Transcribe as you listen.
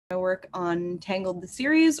work on Tangled the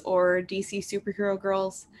series or DC Superhero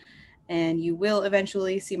Girls, and you will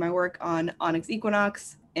eventually see my work on Onyx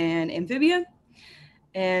Equinox and Amphibia.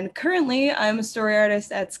 And currently, I'm a story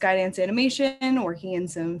artist at Skydance Animation, working in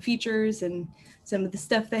some features and some of the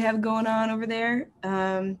stuff they have going on over there.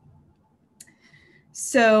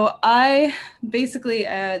 So I basically,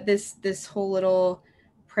 this whole little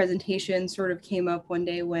presentation sort of came up one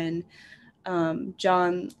day when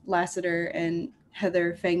John Lasseter and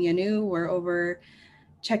Heather Feng-Yanu were over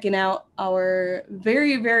checking out our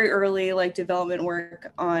very, very early like development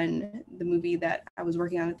work on the movie that I was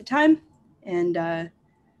working on at the time. And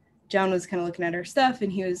John was kind of looking at our stuff, and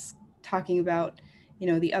he was talking about, you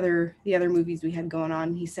know, the other movies we had going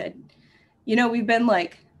on. He said, you know, we've been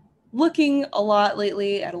like looking a lot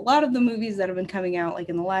lately at a lot of the movies that have been coming out like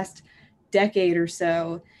in the last decade or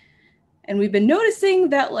so, and we've been noticing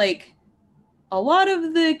that like a lot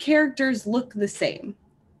of the characters look the same.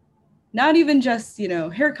 Not even just, you know,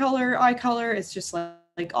 hair color, eye color, it's just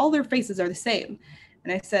like all their faces are the same.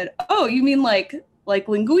 And I said, oh, you mean like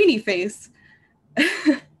Linguini face?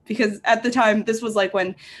 Because at the time, this was like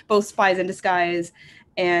when both Spies in Disguise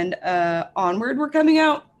and Onward were coming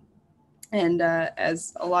out. And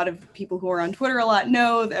as a lot of people who are on Twitter a lot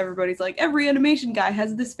know, everybody's like, every animation guy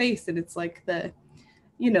has this face. And it's like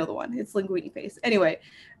you know the one, it's Linguini face. Anyway,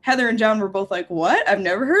 Heather and John were both like, what? I've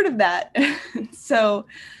never heard of that. So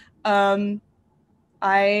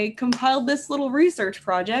I compiled this little research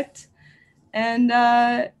project, and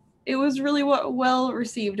it was really well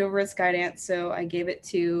received over at Skydance. So I gave it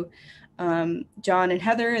to John and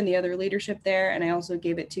Heather and the other leadership there, and I also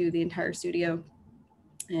gave it to the entire studio.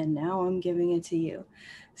 And now I'm giving it to you.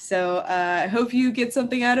 So I hope you get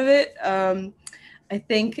something out of it. I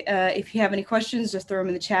think if you have any questions, just throw them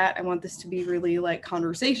in the chat. I want this to be really like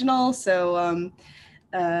conversational. So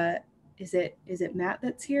is it Matt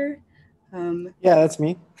that's here? Yeah, that's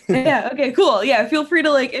me. Yeah, okay, cool. Yeah, feel free to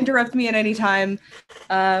like interrupt me at any time.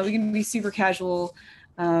 We can be super casual,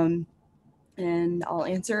 and I'll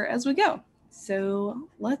answer as we go. So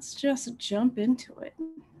let's just jump into it.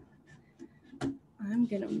 I'm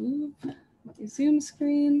gonna move my Zoom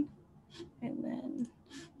screen and then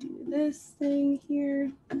do this thing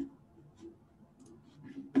here.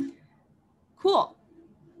 Cool.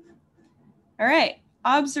 All right,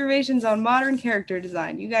 observations on modern character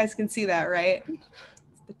design. You guys can see that, right?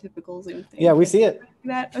 Typical Zoom thing. Yeah, we see it.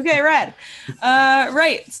 That okay, rad.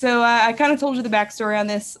 Right. So I kind of told you the backstory on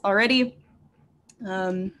this already.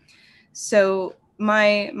 So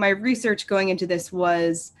my research going into this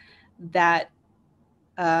was that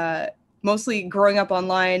mostly growing up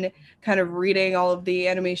online, kind of reading all of the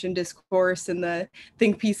animation discourse and the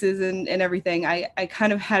think pieces and everything, I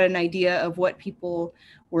kind of had an idea of what people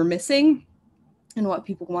were missing and what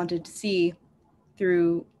people wanted to see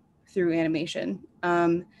through animation.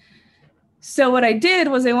 So what I did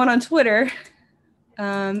was I went on Twitter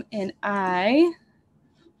and I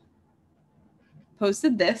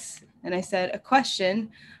posted this, and I said, a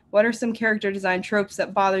question: what are some character design tropes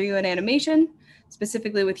that bother you in animation,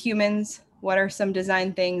 specifically with humans? What are some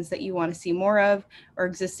design things that you want to see more of, or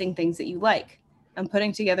existing things that you like? I'm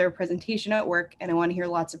putting together a presentation at work, and I want to hear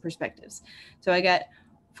lots of perspectives. So I got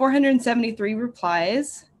 473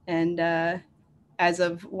 replies, and as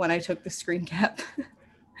of when I took the screen cap.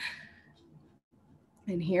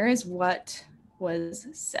 And here is what was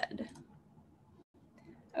said.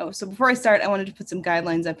 Oh, so before I start, I wanted to put some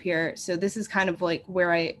guidelines up here. So this is kind of like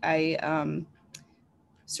where I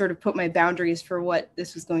sort of put my boundaries for what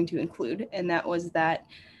this was going to include. And that was that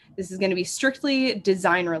this is going to be strictly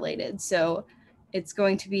design related. So it's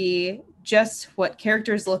going to be just what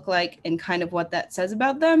characters look like and kind of what that says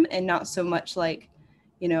about them, and not so much like,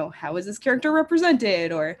 you know, how is this character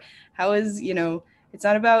represented, or how is, you know, it's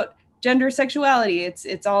not about gender, sexuality.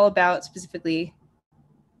 It's all about specifically,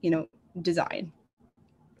 you know, design,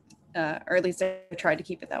 or at least I tried to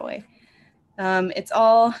keep it that way. It's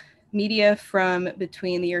all media from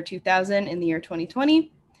between the year 2000 and the year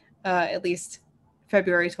 2020, at least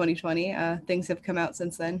February 2020. Things have come out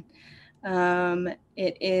since then.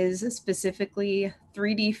 It is specifically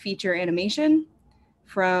 3D feature animation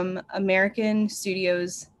from American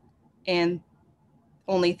studios and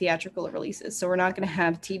only theatrical releases. So we're not going to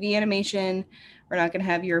have TV animation. We're not going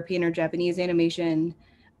to have European or Japanese animation.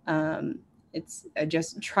 I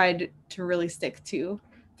just tried to really stick to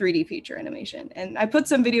 3D feature animation. And I put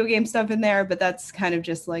some video game stuff in there, but that's kind of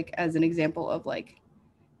just like as an example of like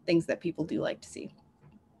things that people do like to see.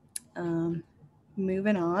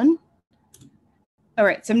 Moving on. All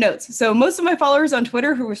right, some notes. So most of my followers on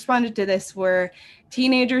Twitter who responded to this were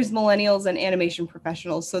teenagers, millennials, and animation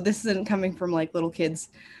professionals. So this isn't coming from like little kids.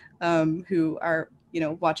 who are,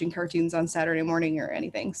 watching cartoons on Saturday morning or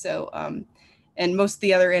anything. So, and most of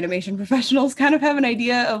the other animation professionals kind of have an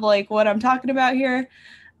idea of like what I'm talking about here.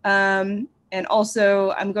 And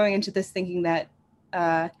also I'm going into this thinking that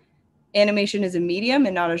animation is a medium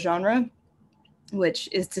and not a genre, which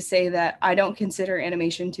is to say that I don't consider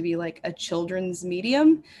animation to be like a children's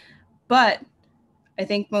medium, but I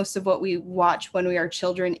think most of what we watch when we are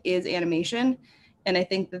children is animation. And I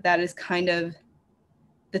think that that is kind of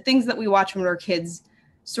the things that we watch when we're kids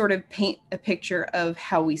sort of paint a picture of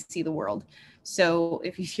how we see the world. So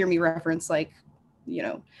if you hear me reference like,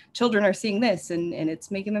 children are seeing this and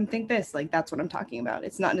it's making them think this, like that's what I'm talking about.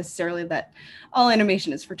 It's not necessarily that all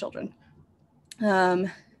animation is for children.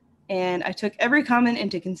 And I took every comment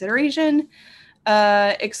into consideration,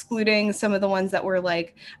 excluding some of the ones that were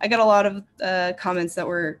like, I got a lot of comments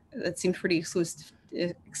that seemed pretty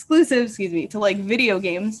exclusive, to like video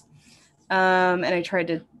games. And I tried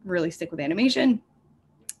to really stick with animation.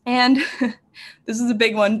 And this is a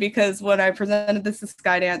big one because when I presented this to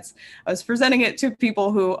Skydance, I was presenting it to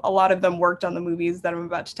people who a lot of them worked on the movies that I'm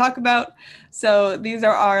about to talk about. So these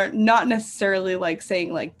are not necessarily like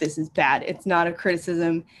saying like, this is bad. It's not a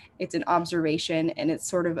criticism. It's an observation. And it's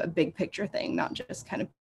sort of a big picture thing, not just kind of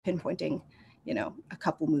pinpointing, a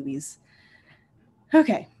couple movies.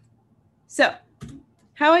 Okay. So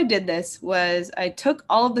how I did this was I took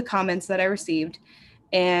all of the comments that I received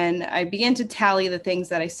and I began to tally the things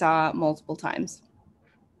that I saw multiple times.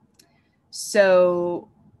 So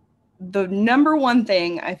the number one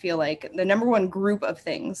thing, I feel like the number one group of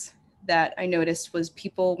things that I noticed was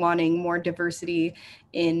people wanting more diversity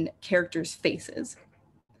in characters' faces.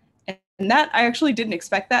 And that I actually didn't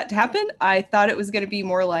expect that to happen. I thought it was going to be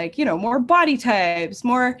more like, more body types,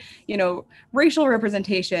 more, racial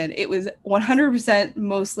representation. It was 100%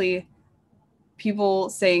 mostly people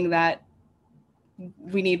saying that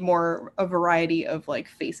we need a variety of like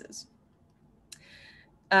faces.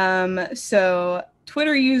 So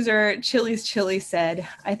Twitter user Chili's Chili said,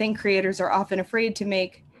 I think creators are often afraid to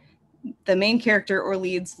make the main character or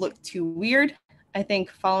leads look too weird. I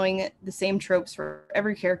think following the same tropes for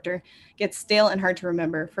every character gets stale and hard to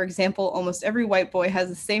remember. For example, almost every white boy has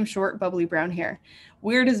the same short, bubbly brown hair.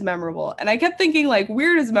 Weird is memorable. And I kept thinking like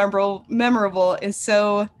weird is memorable is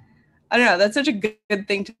so, I don't know, that's such a good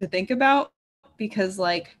thing to think about because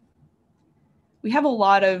like we have a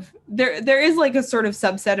lot of, there is like a sort of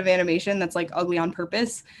subset of animation that's like ugly on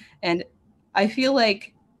purpose. And I feel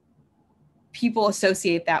like people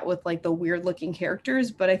associate that with like the weird looking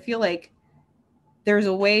characters, but I feel like there's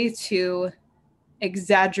a way to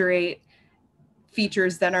exaggerate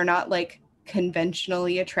features that are not like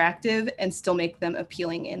conventionally attractive and still make them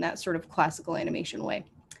appealing in that sort of classical animation way.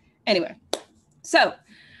 Anyway, so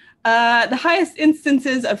the highest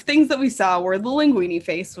instances of things that we saw were the linguini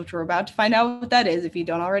face, which we're about to find out what that is if you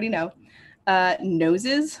don't already know.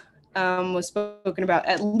 Noses was spoken about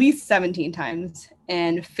at least 17 times,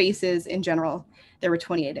 and faces in general, there were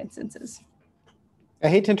 28 instances. I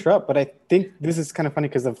hate to interrupt, but I think this is kind of funny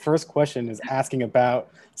because the first question is asking about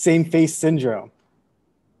same face syndrome.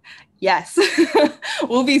 Yes,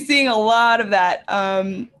 we'll be seeing a lot of that.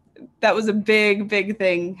 That was a big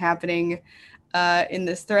thing happening in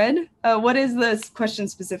this thread. What is this question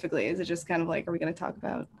specifically? Is it just kind of like, are we going to talk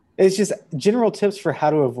about? It's just general tips for how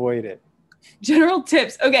to avoid it. General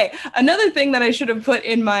tips. Okay. Another thing that I should have put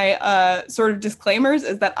in my sort of disclaimers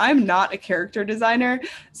is that I'm not a character designer.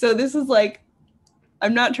 So this is like,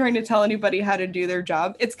 I'm not trying to tell anybody how to do their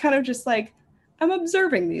job. It's kind of just like, I'm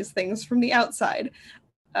observing these things from the outside.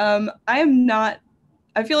 I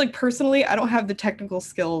feel like personally, I don't have the technical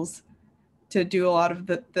skills to do a lot of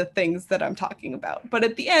the things that I'm talking about. But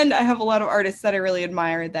at the end, I have a lot of artists that I really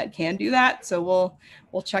admire that can do that. So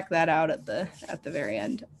we'll check that out at the very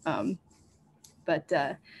end.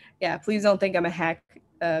 Yeah, please don't think I'm a hack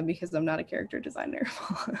because I'm not a character designer.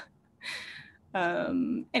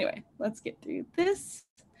 Anyway, let's get through this.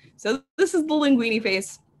 So this is the linguini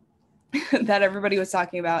face that everybody was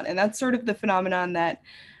talking about. And that's sort of the phenomenon that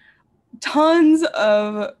tons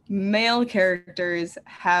of male characters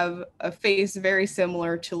have a face very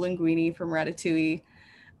similar to Linguini from Ratatouille,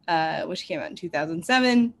 which came out in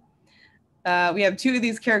 2007. We have two of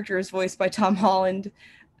these characters voiced by Tom Holland.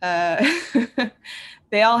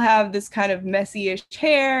 They all have this kind of messy-ish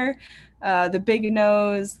hair, the big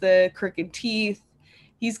nose, the crooked teeth.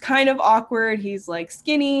 He's kind of awkward. He's like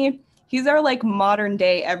skinny. He's our like modern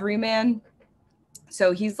day everyman.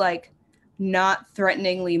 So he's like not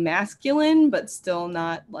threateningly masculine, but still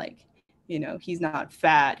not like, he's not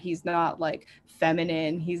fat. He's not like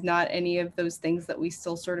feminine. He's not any of those things that we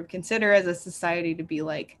still sort of consider as a society to be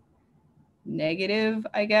like negative,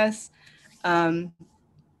 I guess.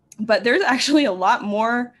 But there's actually a lot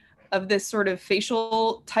more of this sort of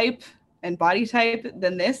facial type and body type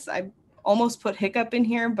than this. I almost put Hiccup in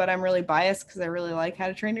here, but I'm really biased because I really like How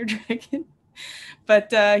to Train Your Dragon.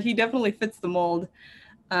 But he definitely fits the mold.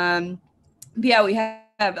 But yeah, we have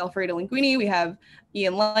Alfredo Linguini, we have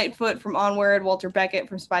Ian Lightfoot from Onward, Walter Beckett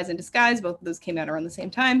from Spies in Disguise. Both of those came out around the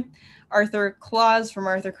same time. Arthur Claus from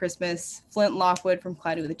Arthur Christmas, Flint Lockwood from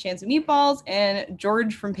Cloudy with a Chance of Meatballs, and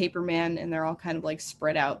George from Paperman, and they're all kind of like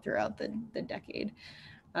spread out throughout the decade.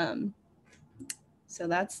 So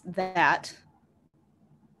that's that.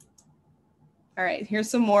 All right, here's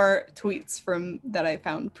some more tweets from that I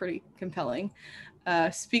found pretty compelling.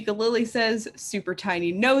 Speak a Lily says, super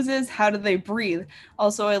tiny noses, how do they breathe?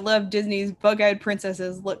 Also, I love Disney's bug-eyed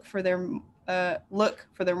princesses look for their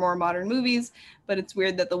more modern movies, but it's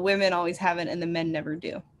weird that the women always have it and the men never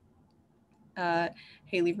do.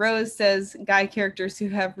 Haley Rose says, guy characters who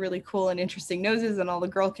have really cool and interesting noses, and all the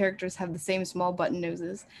girl characters have the same small button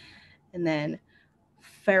noses. And then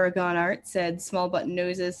Farragon Art said, small button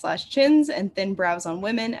noses / chins and thin brows on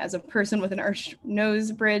women. As a person with an arched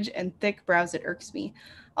nose bridge and thick brows, it irks me.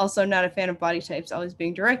 Also, not a fan of body types always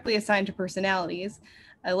being directly assigned to personalities.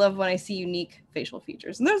 I love when I see unique facial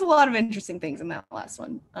features. And there's a lot of interesting things in that last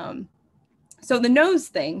one. So the nose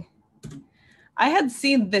thing, I had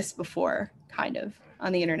seen this before, kind of,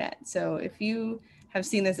 on the internet. So if you have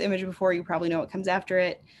seen this image before, you probably know what comes after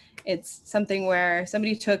it. It's something where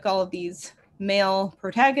somebody took all of these male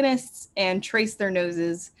protagonists and traced their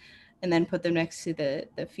noses and then put them next to the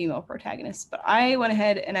female protagonists. But I went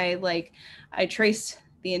ahead and I traced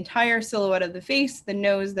the entire silhouette of the face, the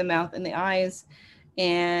nose, the mouth, and the eyes,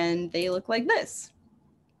 and they look like this.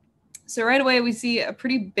 So right away, we see a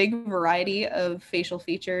pretty big variety of facial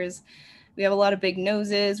features. We have a lot of big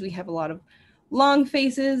noses. We have a lot of long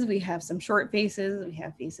faces. We have some short faces. We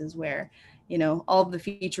have faces where, you know, all of the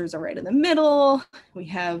features are right in the middle. We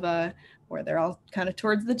have where they're all kind of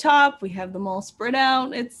towards the top. We have them all spread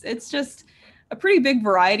out. It's just a pretty big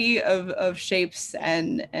variety of shapes,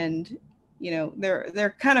 and you know,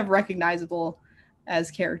 they're kind of recognizable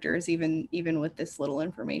as characters even with this little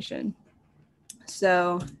information.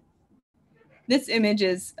 So this image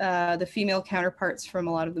is the female counterparts from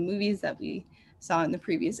a lot of the movies that we saw in the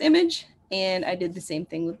previous image, and I did the same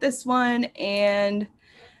thing with this one, and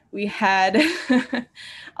we had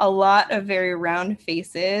a lot of very round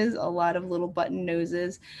faces, a lot of little button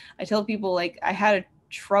noses. I tell people, like, I had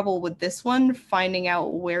trouble with this one finding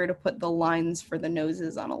out where to put the lines for the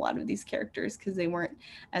noses on a lot of these characters because they weren't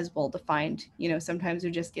as well defined. You know, sometimes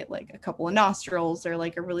you just get like a couple of nostrils or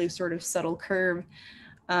like a really sort of subtle curve.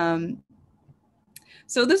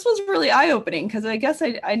 So this was really eye-opening because I guess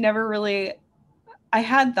I never really, I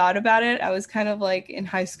had thought about it. I was kind of like in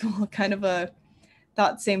high school, kind of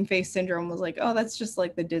thought same face syndrome was like, oh, that's just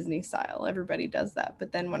like the Disney style. Everybody does that.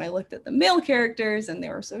 But then when I looked at the male characters and they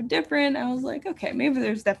were so different, I was like, okay, maybe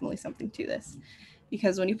there's definitely something to this.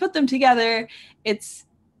 Because when you put them together, it's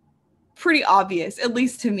pretty obvious, at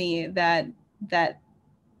least to me, that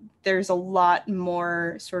there's a lot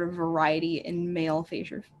more sort of variety in male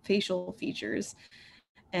facial features.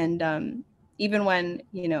 And even when,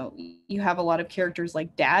 you know, you have a lot of characters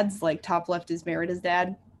like dads, like top left is Merida's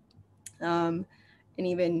dad. And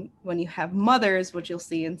even when you have mothers, which you'll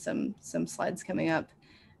see in some slides coming up,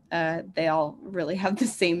 they all really have the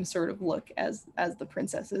same sort of look as the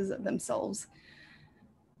princesses themselves.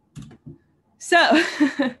 So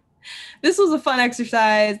this was a fun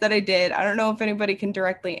exercise that I did. I don't know if anybody can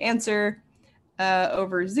directly answer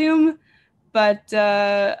over Zoom, but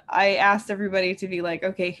I asked everybody to be like,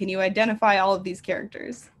 okay, can you identify all of these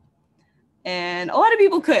characters? And a lot of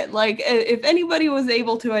people could. Like, if anybody was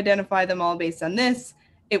able to identify them all based on this,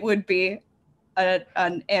 it would be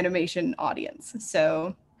an animation audience.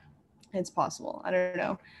 So it's possible. I don't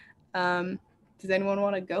know. Does anyone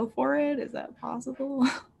want to go for it? Is that possible?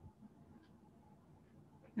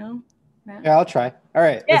 No? Matt? Yeah, I'll try. All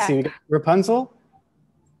right. Yeah. Let's see. We got Rapunzel.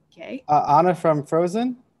 Okay. Anna from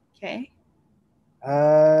Frozen. Okay.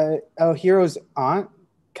 Hero's aunt,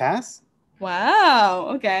 Cass. Wow.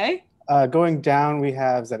 Okay. Going down, we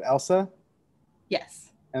have, is that Elsa?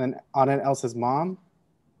 Yes. And then Anna and Elsa's mom.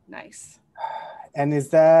 Nice. And is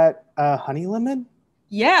that Honey Lemon?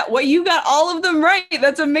 Yeah. Well, you got all of them right.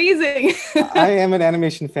 That's amazing. I am an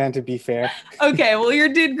animation fan, to be fair. Okay. Well,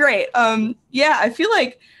 you did great. Yeah. I feel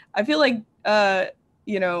like,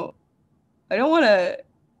 you know, I don't want to.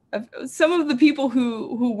 Some of the people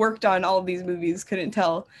who worked on all of these movies couldn't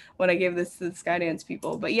tell when I gave this to the Skydance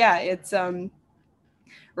people, but yeah, it's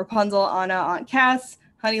Rapunzel, Anna, Aunt Cass,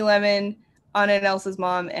 Honey Lemon, Anna and Elsa's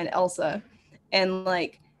mom, and Elsa. And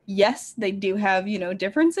like, yes, they do have, you know,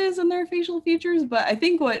 differences in their facial features, but I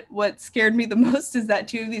think what scared me the most is that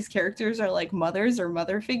 2 of these characters are like mothers or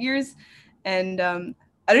mother figures. And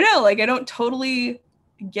I don't know, like I don't totally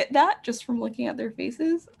get that just from looking at their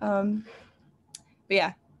faces. But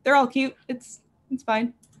yeah, they're all cute. It's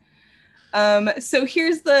fine. So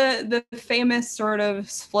here's the famous sort of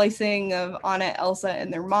splicing of Anna, Elsa,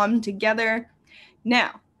 and their mom together.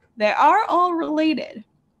 Now, they are all related.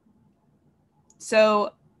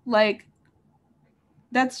 So, like,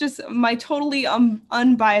 that's just my totally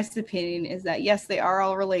unbiased opinion is that, yes, they are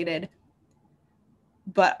all related,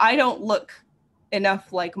 but I don't look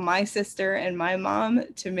enough like my sister and my mom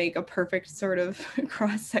to make a perfect sort of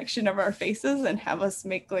cross section of our faces and have us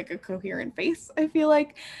make like a coherent face, I feel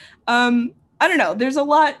like. I don't know. There's a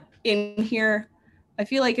lot in here. I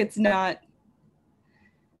feel like it's not,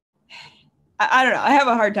 I don't know. I have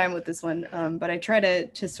a hard time with this one, but I try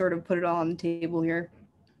to sort of put it all on the table here.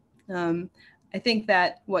 I think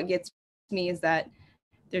that what gets me is that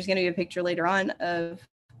there's going to be a picture later on of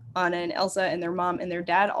Anna and Elsa and their mom and their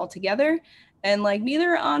dad all together. And like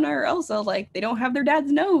neither Anna or Elsa, like they don't have their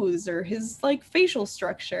dad's nose or his like facial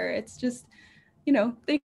structure. It's just, you know,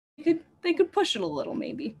 they could push it a little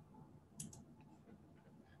maybe.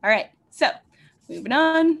 All right, so moving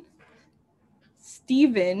on.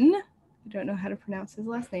 Steven, I don't know how to pronounce his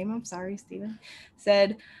last name. I'm sorry, Steven,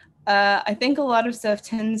 said, I think a lot of stuff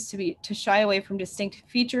tends to shy away from distinct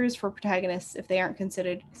features for protagonists if they aren't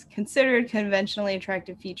considered conventionally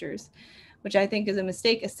attractive features, which I think is a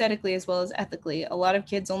mistake aesthetically as well as ethically. A lot of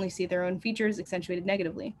kids only see their own features accentuated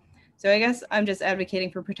negatively. So I guess I'm just advocating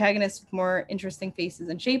for protagonists with more interesting faces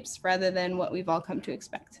and shapes rather than what we've all come to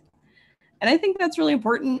expect. And I think that's really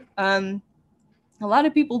important. A lot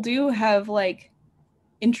of people do have like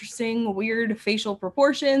interesting, weird facial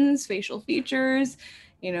proportions, facial features,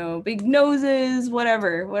 you know, big noses,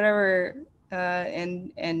 whatever.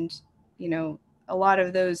 And you know, a lot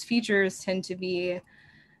of those features tend to be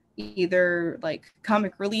either like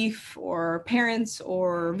comic relief or parents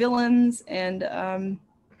or villains. And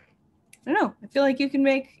I don't know, I feel like you can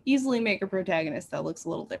easily make a protagonist that looks a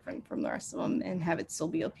little different from the rest of them and have it still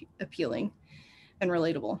be appealing and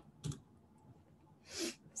relatable.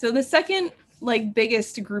 So the second like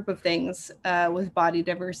biggest group of things was body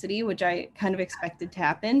diversity, which I kind of expected to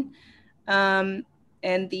happen. And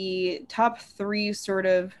the top 3 sort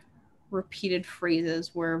of repeated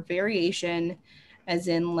phrases were variation, as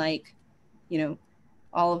in like, you know,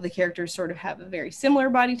 all of the characters sort of have a very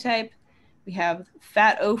similar body type. We have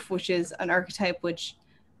fat oaf, which is an archetype which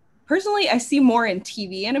personally I see more in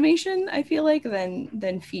TV animation, I feel like,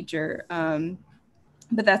 than feature.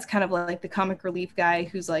 But that's kind of like the comic relief guy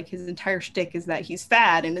who's like his entire shtick is that he's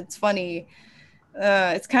fat and it's funny.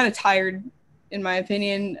 It's kind of tired, in my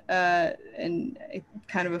opinion, and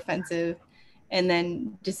kind of offensive. And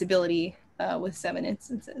then disability with 7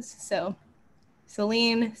 instances. So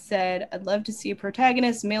Celine said, I'd love to see a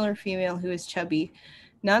protagonist, male or female, who is chubby,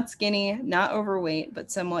 not skinny, not overweight,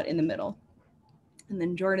 but somewhat in the middle. And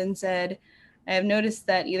then Jordan said, I have noticed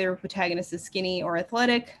that either a protagonist is skinny or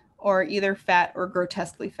athletic, or either fat or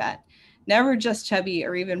grotesquely fat. Never just chubby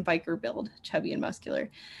or even biker build, chubby and muscular.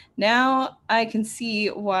 Now I can see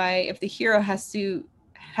why if the hero has to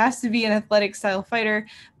be an athletic style fighter,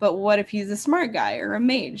 but what if he's a smart guy or a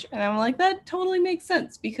mage? And I'm like, that totally makes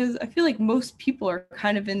sense because I feel like most people are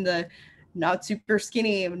kind of in the not super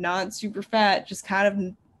skinny, not super fat, just kind of,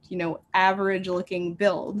 you know, average looking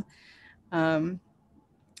build.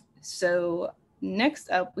 So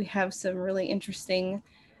next up, we have some really interesting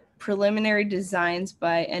preliminary designs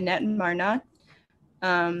by Annette Marnot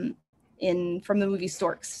from the movie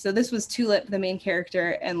Storks. So this was Tulip, the main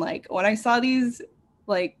character, and like when I saw these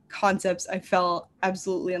like concepts, I fell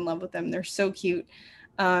absolutely in love with them. They're so cute.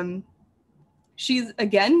 She's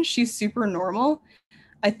super normal.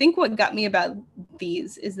 I think what got me about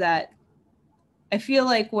these is that I feel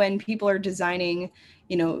like when people are designing,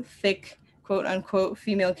 you know, thick quote unquote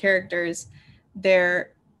female characters,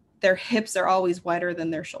 their hips are always wider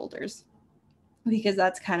than their shoulders because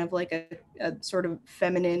that's kind of like a sort of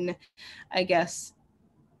feminine, I guess,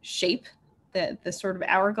 shape, the sort of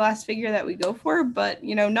hourglass figure that we go for. But,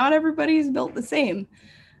 you know, not everybody's built the same.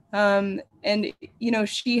 And, you know,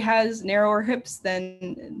 she has narrower hips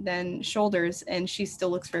than shoulders, and she still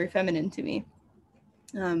looks very feminine to me.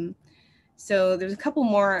 So there's a couple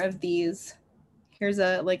more of these. Here's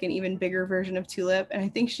an even bigger version of Tulip. And I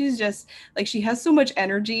think she's just like, she has so much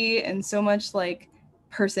energy and so much like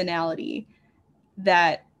personality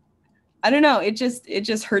that I don't know. It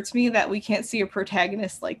just hurts me that we can't see a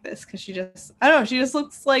protagonist like this. Cause she just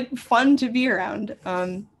looks like fun to be around.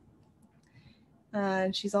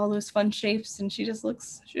 And she's all those fun shapes, and she just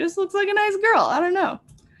looks like a nice girl. I don't know.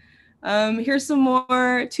 Here's some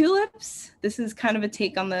more tulips. This is kind of a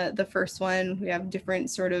take on the first one. We have different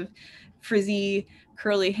sort of frizzy,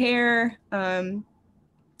 curly hair.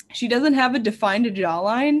 She doesn't have a defined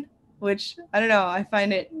jawline, which I don't know. I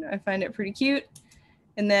find it pretty cute.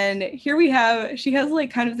 And then here she has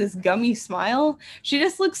like kind of this gummy smile. She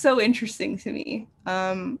just looks so interesting to me.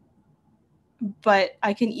 But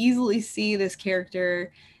I can easily see this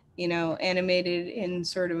character, you know, animated in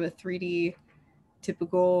sort of a 3D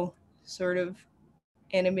typical sort of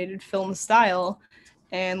animated film style,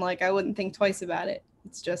 and like I wouldn't think twice about it.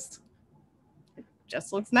 It just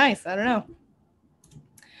looks nice. I don't know.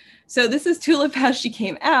 So this is Tulip as she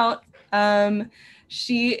came out.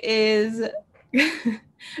 She is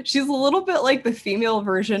she's a little bit like the female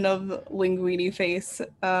version of Linguini face.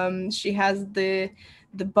 She has the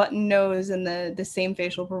button nose and the same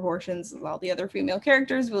facial proportions as all the other female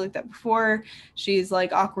characters. We looked at before. She's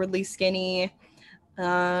like awkwardly skinny.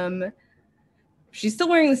 She's still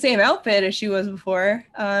wearing the same outfit as she was before.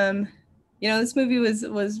 You know, this movie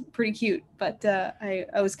was pretty cute, but I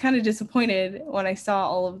was kind of disappointed when I saw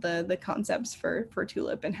all of the concepts for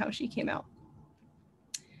Tulip and how she came out.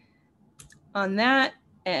 On that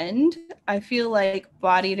end, I feel like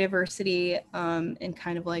body diversity and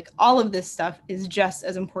kind of like all of this stuff is just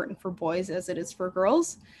as important for boys as it is for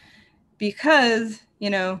girls, because, you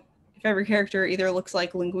know, if every character either looks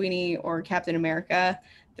like Linguini or Captain America,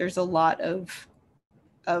 there's a lot of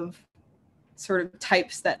sort of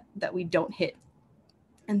types that we don't hit.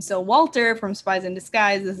 And so Walter from Spies in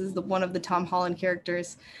Disguise, this is one of the Tom Holland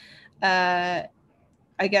characters, I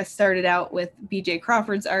guess started out with BJ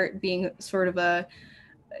Crawford's art being sort of a,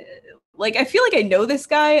 like, I feel like I know this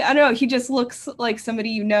guy. I don't know. He just looks like somebody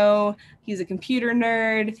you know. He's a computer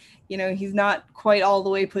nerd. You know, he's not quite all the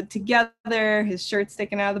way put together. His shirt's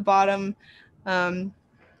sticking out of the bottom.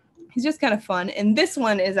 He's just kind of fun. And this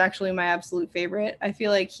one is actually my absolute favorite. I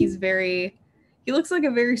feel like he looks like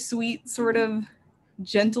a very sweet, sort of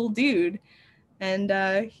gentle dude.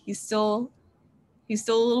 And he's still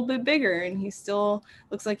a little bit bigger, and he still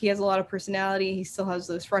looks like he has a lot of personality. He still has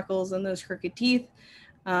those freckles and those crooked teeth.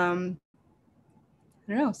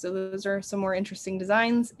 I don't know. So those are some more interesting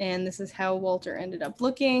designs, and this is how Walter ended up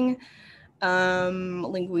looking.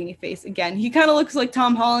 Linguini face again. He kind of looks like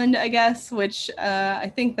Tom Holland, I guess, which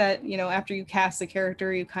I think that, you know, after you cast a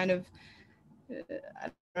character, you kind of,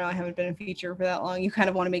 I don't know, I haven't been in feature for that long. You kind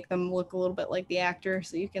of want to make them look a little bit like the actor,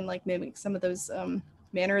 so you can like mimic some of those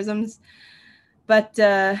mannerisms. But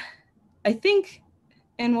I think,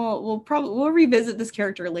 and we'll revisit this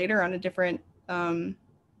character later on a different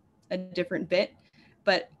bit,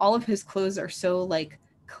 but all of his clothes are so like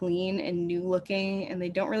clean and new looking, and they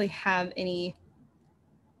don't really have any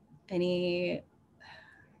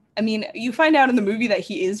I mean, you find out in the movie that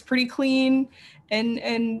he is pretty clean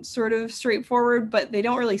and sort of straightforward, but they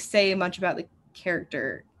don't really say much about the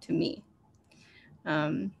character to me.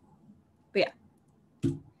 But yeah.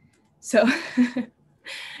 So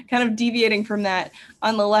kind of deviating from that,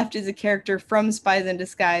 on the left is a character from Spies in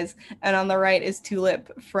Disguise, and on the right is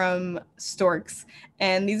Tulip from Storks.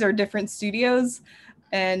 And these are different studios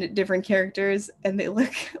and different characters, and they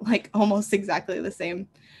look like almost exactly the same.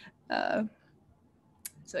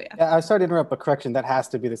 So yeah. I'm sorry to interrupt, but correction, that has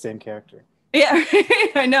to be the same character. Yeah,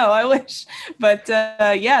 I know, I wish. But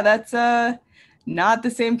yeah, that's not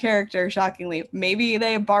the same character, shockingly. Maybe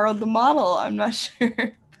they borrowed the model, I'm not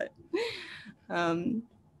sure. But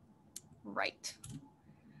right.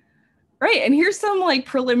 Right, and here's some like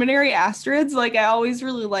preliminary asteroids. Like, I always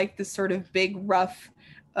really like this sort of big, rough,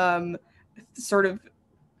 sort of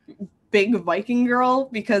big Viking girl,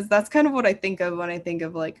 because that's kind of what I think of when I think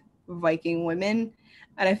of like Viking women.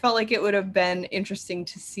 And I felt like it would have been interesting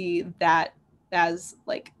to see that as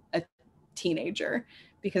like a teenager,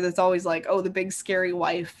 because it's always like, oh, the big scary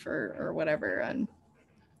wife or whatever. And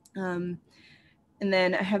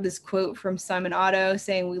then I have this quote from Simon Otto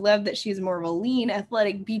saying, "We love that she's more of a lean,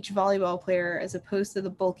 athletic beach volleyball player as opposed to the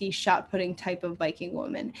bulky shot-putting type of Viking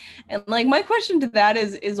woman." And like, my question to that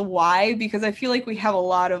is why? Because I feel like we have a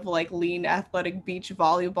lot of like lean, athletic beach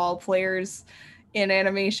volleyball players in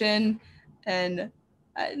animation, and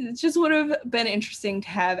it just would have been interesting to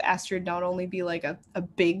have Astrid not only be like a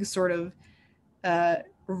big sort of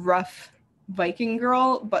rough Viking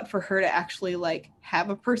girl, but for her to actually like have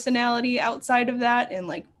a personality outside of that and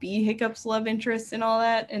like be Hiccup's love interest and all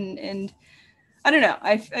that. And I don't know,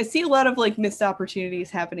 I see a lot of like missed opportunities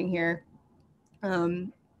happening here.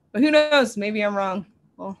 But who knows, maybe I'm wrong.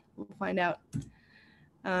 Well, we'll find out.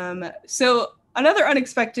 So another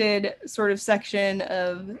unexpected sort of section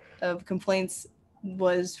of complaints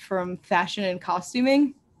was from fashion and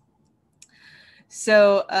costuming.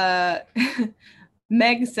 So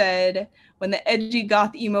Meg said, when the edgy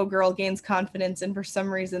goth emo girl gains confidence, and for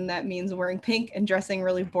some reason that means wearing pink and dressing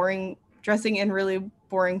in really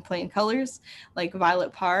boring plain colors, like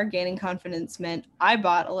Violet Parr, gaining confidence meant I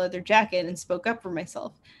bought a leather jacket and spoke up for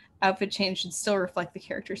myself. Outfit change should still reflect the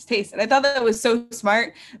character's taste. And I thought that was so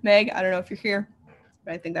smart. Meg, I don't know if you're here,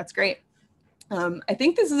 but I think that's great. I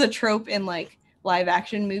think this is a trope in like live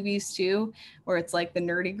action movies too, where it's like the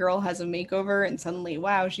nerdy girl has a makeover and suddenly,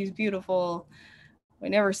 wow, she's beautiful. We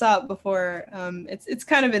never saw it before. It's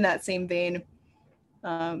kind of in that same vein.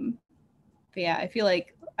 But yeah, I feel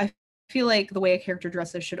like the way a character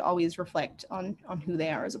dresses should always reflect on who they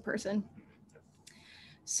are as a person.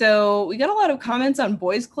 So we got a lot of comments on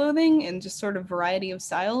boys' clothing and just sort of variety of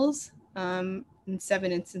styles. And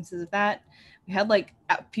 7 instances of that. We had like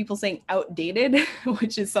people saying outdated,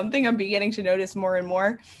 which is something I'm beginning to notice more and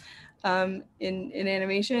more in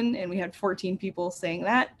animation. And we had 14 people saying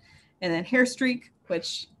that. And then hair streak,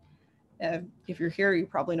 which if you're here, you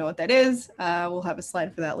probably know what that is. We'll have a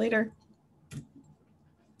slide for that later.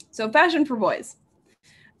 So fashion for boys.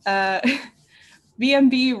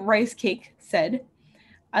 BMB Rice Cake said,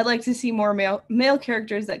 I'd like to see more male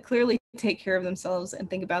characters that clearly take care of themselves and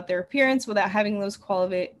think about their appearance without having those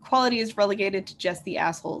qualities relegated to just the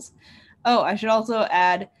assholes. Oh, I should also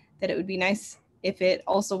add that it would be nice if it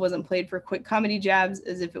also wasn't played for quick comedy jabs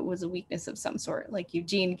as if it was a weakness of some sort. Like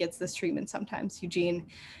Eugene gets this treatment sometimes. Eugene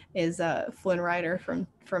is Flynn Rider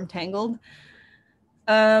from Tangled.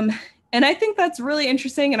 And I think that's really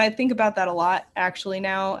interesting. And I think about that a lot actually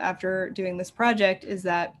now after doing this project, is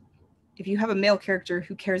that if you have a male character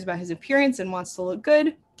who cares about his appearance and wants to look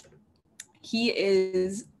good, he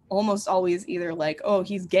is almost always either like, oh,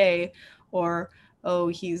 he's gay, or oh,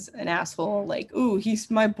 he's an asshole. Like, ooh,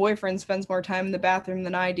 my boyfriend spends more time in the bathroom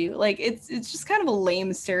than I do. Like, it's just kind of a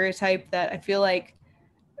lame stereotype that I feel like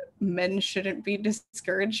men shouldn't be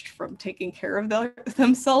discouraged from taking care of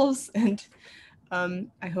themselves. And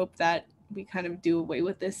I hope that we kind of do away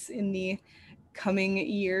with this in the coming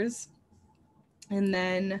years. And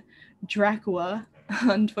then Dracula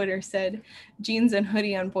on Twitter said, jeans and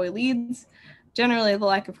hoodie on boy leads. Generally, the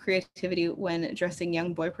lack of creativity when addressing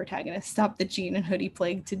young boy protagonists stopped the jean and hoodie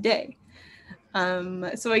plague today.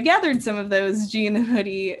 So I gathered some of those jean and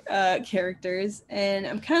hoodie characters, and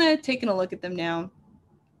I'm kind of taking a look at them now.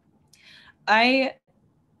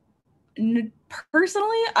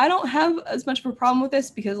 Personally, I don't have as much of a problem with this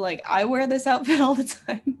because like I wear this outfit all the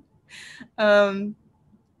time.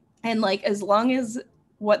 And like, as long as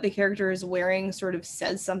what the character is wearing sort of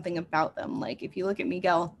says something about them. Like if you look at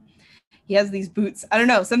Miguel, he has these boots. I don't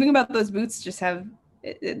know, something about those boots just have,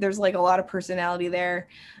 there's like a lot of personality there.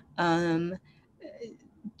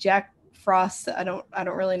 Jack Frost, I don't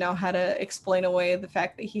really know how to explain away the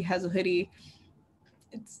fact that he has a hoodie.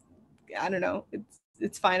 I don't know,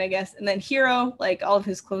 it's fine, I guess. And then Hero, like all of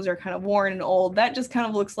his clothes are kind of worn and old. That just kind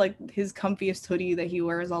of looks like his comfiest hoodie that he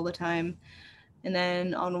wears all the time. And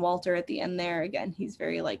then on Walter at the end there, again, he's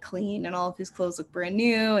very like clean and all of his clothes look brand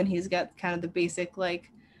new. And he's got kind of the basic like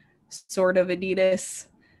sort of Adidas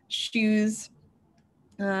shoes.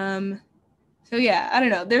 So yeah, I don't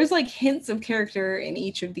know. There's like hints of character in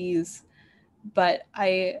each of these, but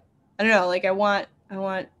I don't know, like I want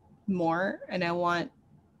more, and I want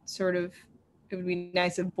sort of, it would be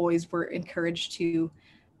nice if boys were encouraged to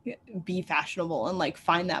be fashionable and like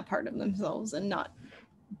find that part of themselves and not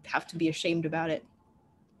have to be ashamed about it.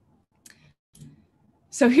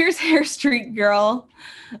 So here's Hair Street Girl.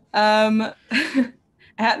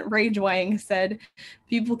 At Rage Wang said,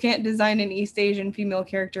 people can't design an East Asian female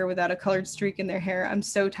character without a colored streak in their hair. I'm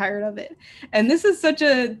so tired of it. And this is such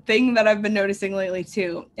a thing that I've been noticing lately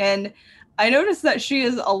too. And I noticed that she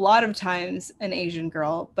is a lot of times an Asian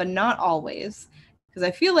girl, but not always. Because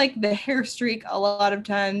I feel like the hair streak a lot of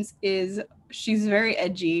times is, she's very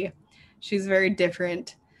edgy. She's very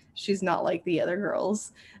different. She's not like the other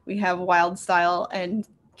girls. We have Wild Style and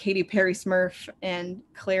Katy Perry Smurf and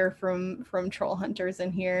Claire from Troll Hunters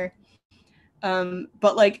in here.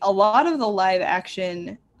 But like a lot of the live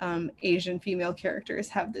action Asian female characters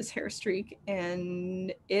have this hair streak,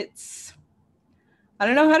 and it's, I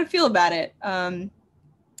don't know how to feel about it. I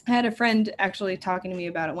had a friend actually talking to me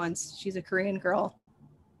about it once. She's a Korean girl.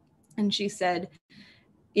 And she said,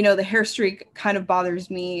 you know, the hair streak kind of bothers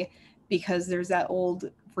me because there's that old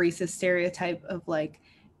racist stereotype of like,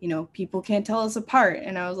 you know, people can't tell us apart.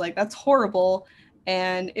 And I was like, that's horrible.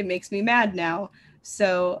 And it makes me mad now.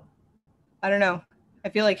 So I don't know. I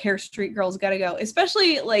feel like hair streak girls gotta go,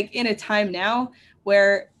 especially like in a time now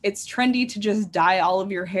where it's trendy to just dye all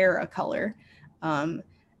of your hair a color.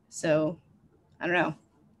 So I don't know,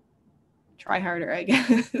 try harder, I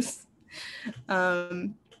guess.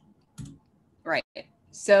 Right.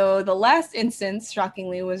 So the last instance,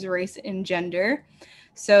 shockingly, was race and gender.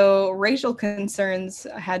 So racial concerns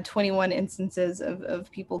had 21 instances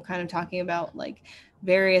of people kind of talking about like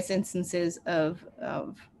various instances of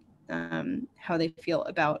how they feel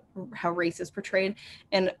about how race is portrayed.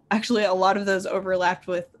 And actually a lot of those overlapped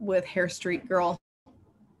with Hair Street Girl.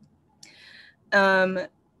 And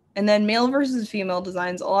then male versus female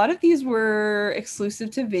designs. A lot of these were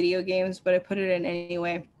exclusive to video games, but I put it in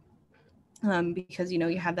anyway. Because, you know,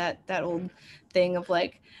 you have that old thing of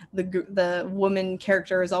like the woman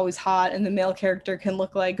character is always hot and the male character can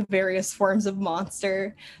look like various forms of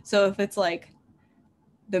monster. So if it's like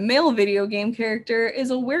the male video game character is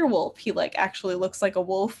a werewolf, he like actually looks like a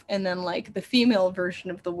wolf, and then like the female version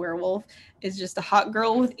of the werewolf is just a hot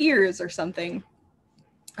girl with ears or something.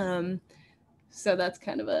 So that's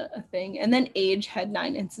kind of a thing. And then age had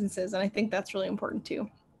 9 instances, and I think that's really important too.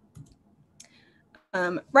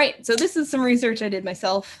 Right, so this is some research I did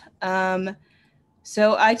myself.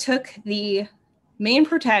 So I took the main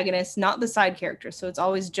protagonist, not the side characters. So it's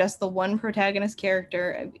always just the one protagonist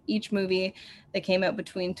character of each movie that came out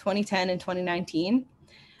between 2010 and 2019,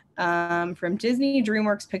 from Disney,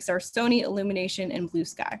 DreamWorks, Pixar, Sony, Illumination, and Blue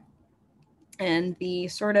Sky. And the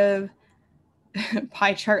sort of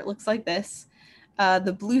pie chart looks like this.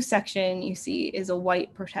 The blue section you see is a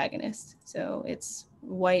white protagonist. So it's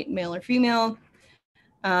white, male or female.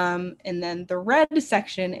 And then the red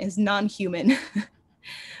section is non-human.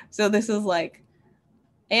 So this is like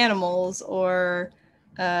animals or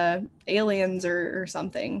aliens or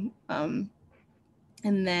something. And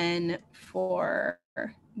then for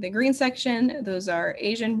the green section, those are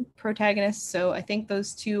Asian protagonists. So I think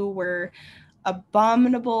those two were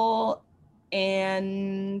Abominable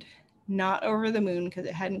and Not Over the Moon, because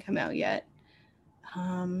it hadn't come out yet.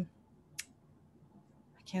 I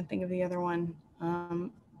can't think of the other one.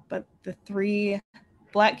 But the 3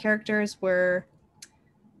 black characters were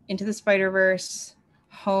Into the Spider-Verse,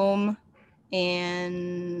 Home,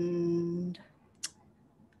 and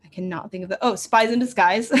I cannot think of Spies in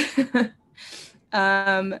Disguise.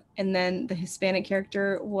 And then the Hispanic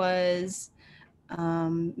character was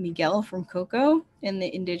Miguel from Coco, and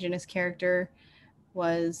the indigenous character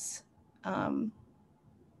was Moana.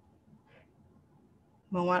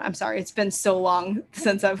 I'm sorry, it's been so long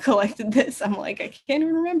since I've collected this. I'm like, I can't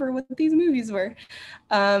even remember what these movies were.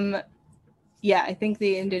 Yeah, I think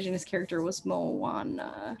the indigenous character was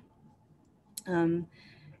Moana. And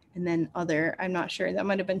then other, I'm not sure. That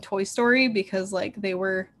might have been Toy Story, because like they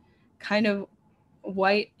were kind of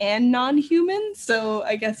white and non-human. So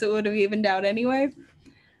I guess it would have evened out anyway.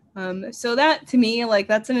 So that, to me, like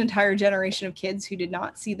that's an entire generation of kids who did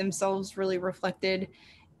not see themselves really reflected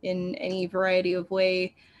in any variety of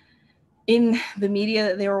way in the media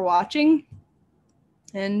that they were watching.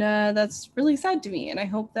 And that's really sad to me. And I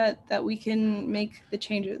hope that we can make the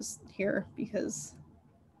changes here, because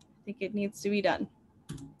I think it needs to be done.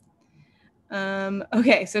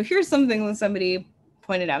 Okay, so here's something that somebody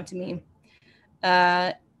pointed out to me.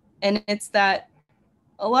 And it's that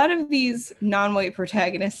a lot of these non-white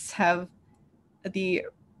protagonists have the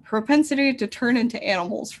propensity to turn into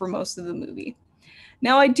animals for most of the movie.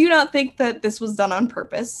 Now, I do not think that this was done on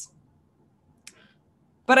purpose,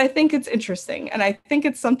 but I think it's interesting, and I think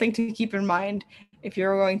it's something to keep in mind if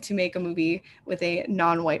you're going to make a movie with a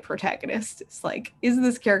non-white protagonist. It's like, is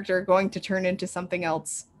this character going to turn into something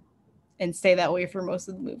else and stay that way for most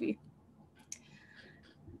of the movie?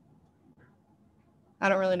 I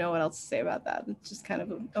don't really know what else to say about that. It's just kind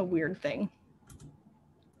of a weird thing.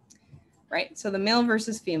 Right, so the male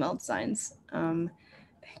versus female designs.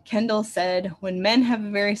 Kendall said, when men have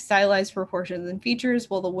very stylized proportions and features,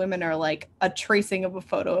 while the women are like a tracing of a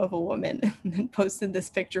photo of a woman, and then posted this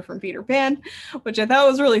picture from Peter Pan, which I thought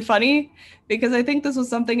was really funny, because I think this was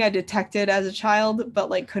something I detected as a child, but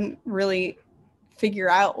like couldn't really figure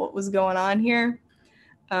out what was going on here.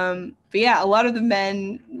 But yeah, a lot of the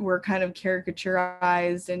men were kind of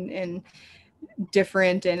caricaturized and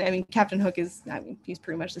different. And I mean, Captain Hook is, I mean, he's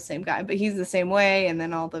pretty much the same guy, but he's the same way. And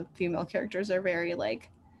then all the female characters are very like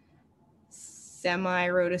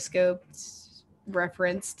semi-rotoscoped,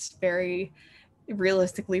 referenced, very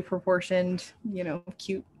realistically proportioned, you know,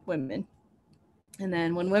 cute women. And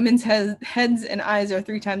then when women's heads and eyes are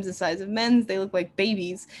 3 times the size of men's, they look like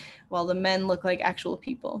babies, while the men look like actual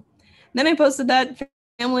people. And then I posted that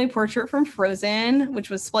family portrait from Frozen, which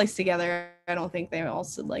was spliced together. I don't think they all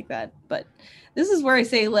stood like that. But this is where I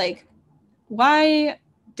say, like, why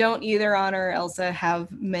don't either Anna or Elsa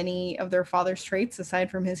have many of their father's traits aside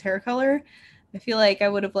from his hair color? I feel like I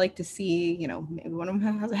would have liked to see, you know, maybe one of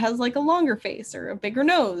them has like a longer face or a bigger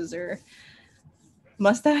nose or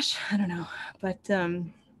mustache. I don't know, but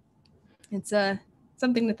it's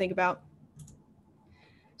something to think about.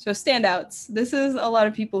 So standouts. This is a lot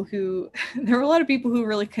of people who there were a lot of people who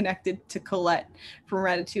really connected to Colette from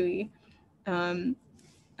Ratatouille.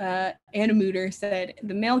 Anna Mooter said,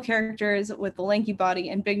 the male characters with the lanky body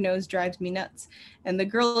and big nose drives me nuts. And the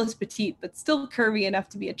girl is petite, but still curvy enough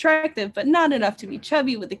to be attractive, but not enough to be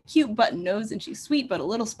chubby with a cute button nose, and she's sweet, but a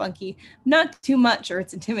little spunky. Not too much or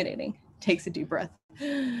it's intimidating. Takes a deep breath.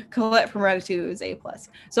 Colette from Ratatouille is A+.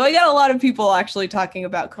 So I got a lot of people actually talking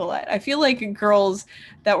about Colette. I feel like girls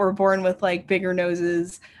that were born with like bigger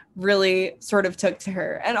noses really sort of took to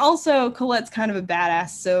her. And also Colette's kind of a badass,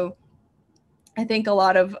 so I think a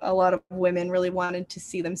lot of women really wanted to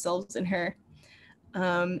see themselves in her.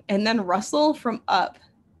 And then Russell from Up,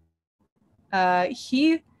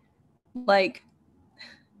 he, like,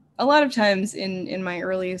 a lot of times in my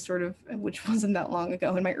early sort of, which wasn't that long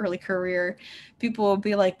ago, in my early career, people will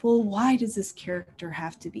be like, well, why does this character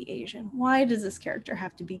have to be Asian? Why does this character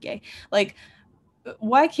have to be gay? Like,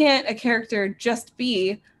 why can't a character just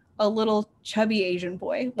be a little chubby Asian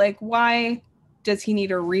boy? Like, why does he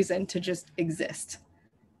need a reason to just exist?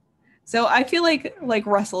 So I feel like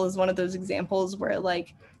Russell is one of those examples where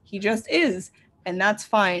like he just is, and that's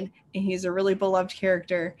fine, and he's a really beloved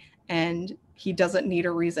character, and he doesn't need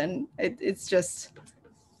a reason. It's just,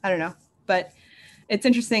 I don't know, but it's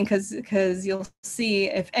interesting because you'll see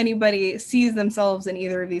if anybody sees themselves in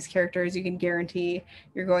either of these characters, you can guarantee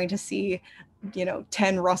you're going to see, you know,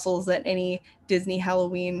 10 Russells at any Disney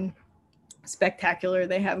Halloween spectacular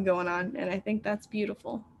they have going on, and I think that's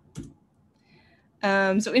beautiful.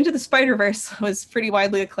 So Into the Spider-Verse was pretty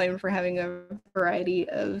widely acclaimed for having a variety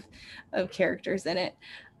of characters in it.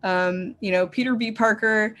 You know, Peter B.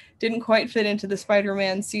 Parker didn't quite fit into the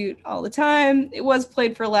Spider-Man suit all the time. It was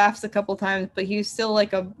played for laughs a couple times, but he was still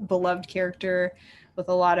like a beloved character with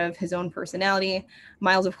a lot of his own personality.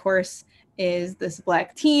 Miles, of course, is this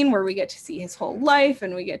black teen where we get to see his whole life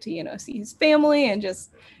and we get to, you know, see his family and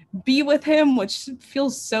just be with him, which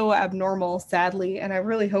feels so abnormal, sadly. And I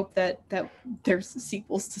really hope that there's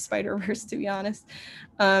sequels to Spider-Verse, to be honest.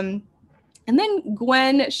 And then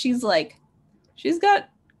Gwen, she's got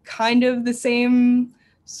kind of the same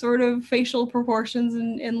sort of facial proportions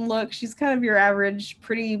and look. She's kind of your average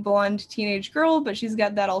pretty blonde teenage girl, but she's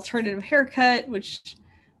got that alternative haircut, which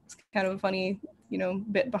is kind of a funny, you know,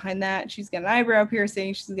 bit behind that. She's got an eyebrow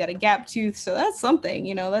piercing. She's got a gap tooth. So that's something,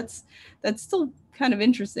 you know, that's still kind of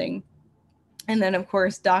interesting. And then, of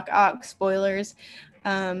course, Doc Ock, spoilers.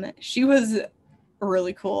 She was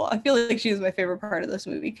really cool. I feel like she was my favorite part of this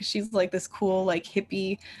movie because she's like this cool, like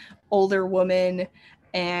hippie, older woman.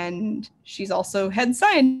 And she's also head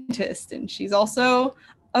scientist. And she's also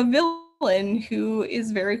a villain who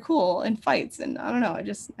is very cool and fights. And I don't know, I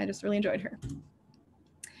just really enjoyed her.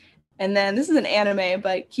 And then this is an anime,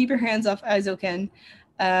 but Keep Your Hands Off Aizoken,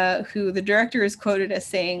 who the director is quoted as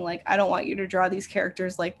saying, like, I don't want you to draw these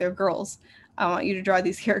characters like they're girls. I want you to draw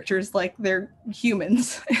these characters like they're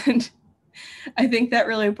humans. And I think that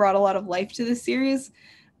really brought a lot of life to this series,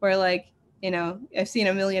 where, like, you know, I've seen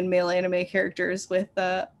a million male anime characters with,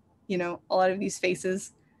 you know, a lot of these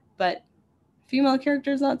faces, but female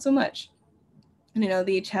characters, not so much. And, you know,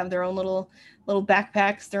 they each have their own little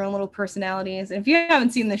backpacks, their own little personalities. And if you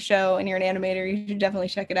haven't seen the show and you're an animator, you should definitely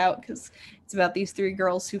check it out because it's about these three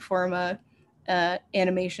girls who form a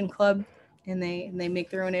animation club, and they make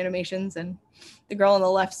their own animations. And the girl on the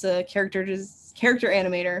left's a character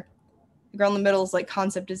animator. The girl in the middle is like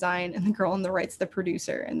concept design, and the girl on the right's the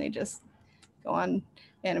producer, and they just go on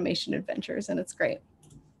animation adventures, and it's great.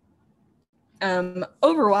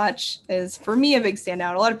 Overwatch is, for me, a big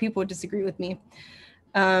standout. A lot of people would disagree with me.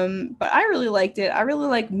 But I really liked it. I really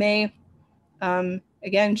like May.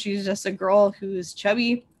 Again, she's just a girl who's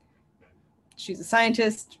chubby. She's a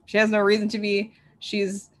scientist. She has no reason to be.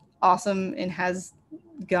 She's awesome and has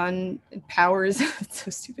gun powers. It's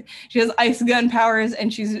so stupid. She has ice gun powers,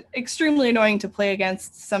 and she's extremely annoying to play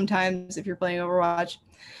against sometimes if you're playing Overwatch.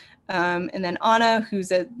 And then Anna,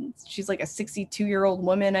 she's like a 62-year-old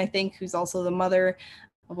woman, I think, who's also the mother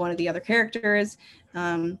of one of the other characters.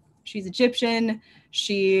 She's Egyptian.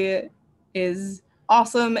 She is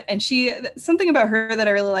awesome. And something about her that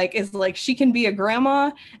I really like is, like, she can be a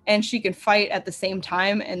grandma and she can fight at the same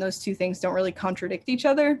time. And those two things don't really contradict each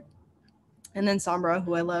other. And then Sombra,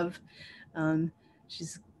 who I love.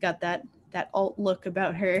 She's got that alt look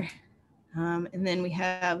about her. And then we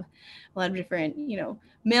have a lot of different, you know,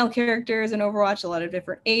 male characters in Overwatch, a lot of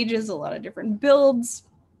different ages, a lot of different builds,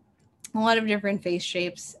 a lot of different face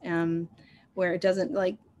shapes. where it doesn't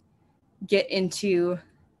like get into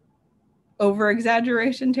over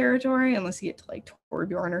exaggeration territory unless you get to like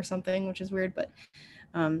Torbjorn or something, which is weird, but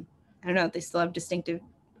I don't know, they still have distinctive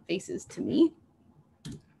faces to me.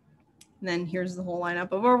 And then here's the whole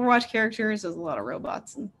lineup of Overwatch characters. There's a lot of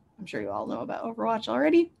robots, and I'm sure you all know about Overwatch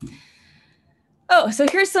already. Oh, so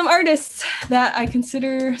here's some artists that I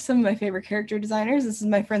consider some of my favorite character designers. This is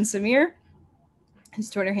my friend Samir. His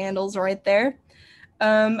Twitter handle's right there.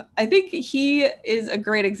 I think he is a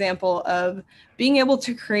great example of being able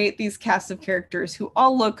to create these casts of characters who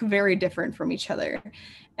all look very different from each other.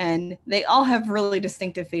 And they all have really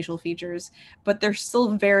distinctive facial features, but they're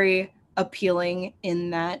still very appealing in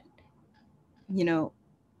that, you know,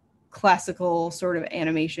 classical sort of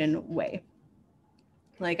animation way.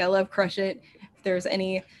 Like, I love Crush It. If there's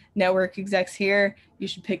any network execs here, you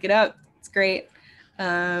should pick it up. It's great.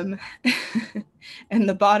 And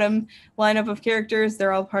the bottom lineup of characters,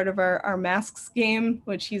 they're all part of our Masks game,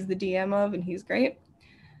 which he's the DM of, and he's great.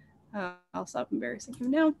 I'll stop embarrassing him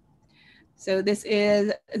now. So this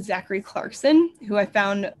is Zachary Clarkson, who I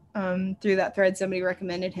found through that thread. Somebody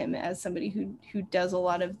recommended him as somebody who does a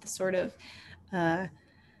lot of the sort of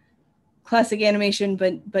classic animation,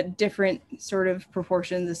 but different sort of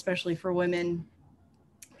proportions, especially for women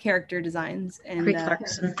character designs. And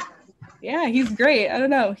Clarkson. Yeah, he's great. I don't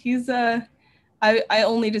know. He's I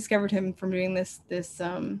only discovered him from doing this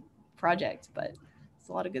project, but it's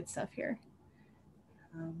a lot of good stuff here.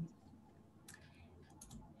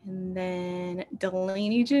 And then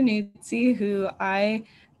Delaney Januzzi, who I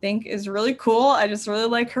think is really cool. I just really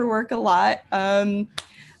like her work a lot. And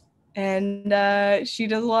she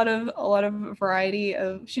does a lot of variety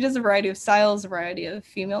of styles, a variety of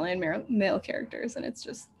female and male characters, and it's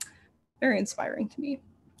just very inspiring to me.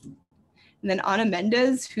 And then Ana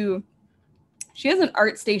Mendez, who she has an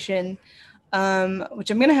ArtStation, which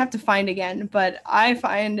I'm gonna have to find again, but I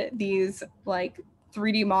find these like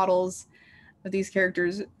 3D models of these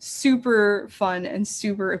characters super fun and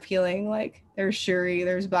super appealing. Like, there's Shuri,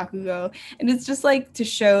 there's Bakugo, and it's just like to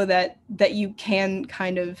show that you can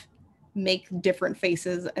kind of make different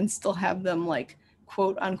faces and still have them like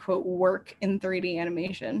quote unquote work in 3D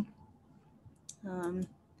animation.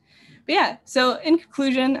 But yeah, so in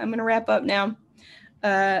conclusion, I'm going to wrap up now.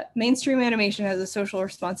 Mainstream animation has a social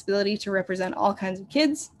responsibility to represent all kinds of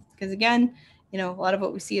kids, because again, you know, a lot of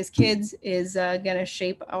what we see as kids is going to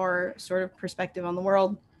shape our sort of perspective on the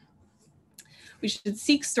world. We should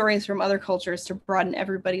seek stories from other cultures to broaden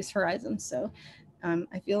everybody's horizons. So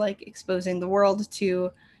I feel like exposing the world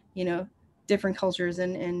to, you know, different cultures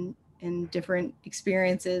and different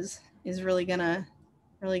experiences is really gonna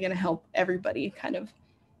help everybody kind of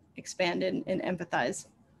expand and empathize.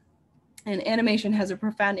 And animation has a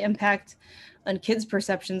profound impact on kids'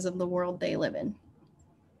 perceptions of the world they live in.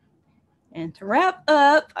 And to wrap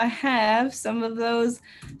up, I have some of those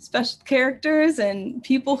special characters and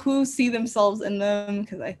people who see themselves in them,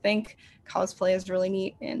 because I think cosplay is really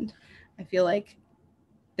neat, and I feel like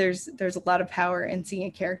there's a lot of power in seeing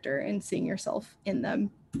a character and seeing yourself in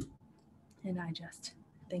them. And I just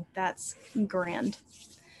think that's grand.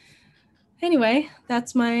 Anyway,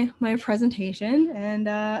 that's my presentation, and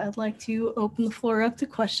I'd like to open the floor up to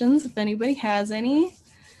questions if anybody has any.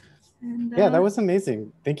 And, yeah, that was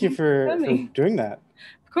amazing. Thank you for doing that.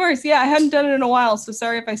 Of course, yeah, I hadn't done it in a while, so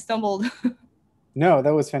sorry if I stumbled. No, that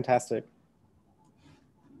was fantastic.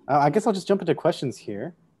 I guess I'll just jump into questions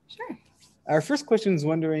here. Sure. Our first question is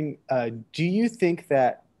wondering, do you think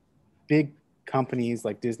that big companies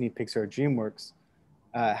like Disney, Pixar, DreamWorks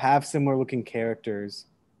have similar looking characters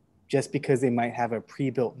just because they might have a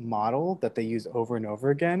pre-built model that they use over and over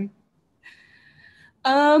again?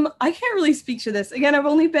 I can't really speak to this. Again, I've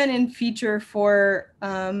only been in feature for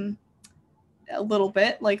a little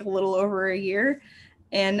bit, like a little over a year,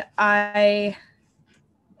 and I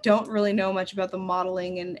don't really know much about the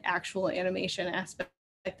modeling and actual animation aspect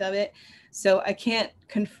of it, so I can't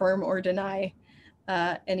confirm or deny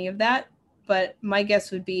any of that. But my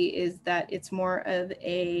guess would be is that it's more of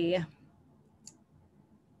a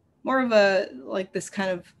like this kind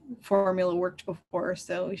of formula worked before,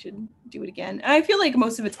 so we should do it again. And I feel like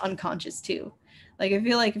most of it's unconscious too. Like, I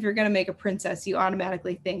feel like if you're going to make a princess, you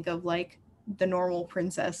automatically think of like the normal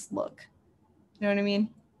princess look. You know what I mean?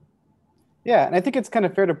 Yeah, and I think it's kind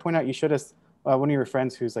of fair to point out, you showed us one of your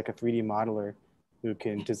friends who's like a 3D modeler who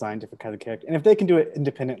can design different kinds of characters. And if they can do it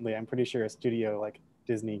independently, I'm pretty sure a studio like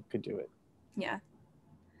Disney could do it. Yeah,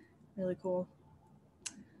 really cool.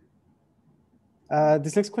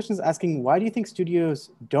 This next question is asking, why do you think studios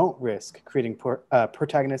don't risk creating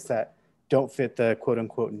protagonists that don't fit the quote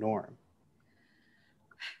unquote norm?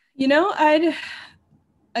 You know,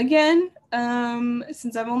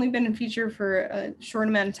 Since I've only been in feature for a short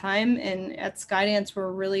amount of time, and at Skydance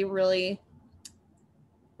we're really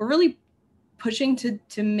pushing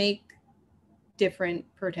to make different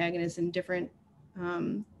protagonists and different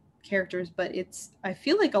characters, but I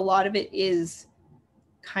feel like a lot of it is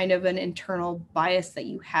kind of an internal bias that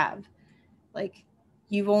you have. Like,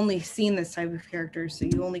 you've only seen this type of character, so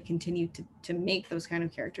you only continue to make those kind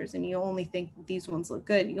of characters, and you only think these ones look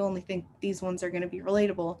good. You only think these ones are going to be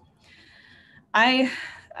relatable. I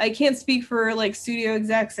can't speak for like studio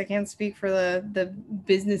execs. I can't speak for the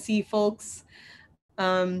businessy folks.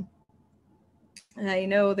 I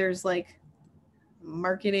know there's like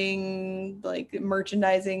marketing, like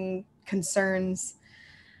merchandising concerns.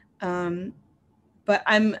 But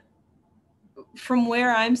from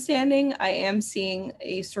where I'm standing, I am seeing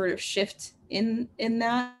a sort of shift in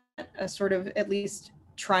that, a sort of at least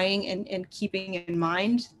trying and keeping in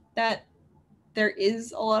mind that there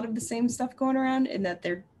is a lot of the same stuff going around, and that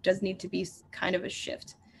there does need to be kind of a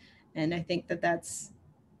shift. And I think that that's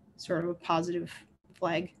sort of a positive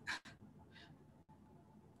flag.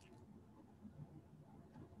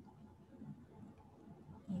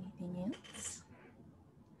 Anything else?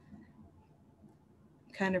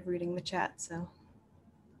 I'm kind of reading the chat, so.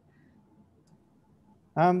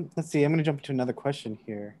 Let's see. I'm going to jump into another question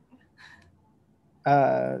here.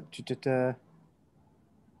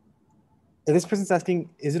 This person's asking,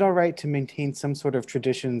 is it all right to maintain some sort of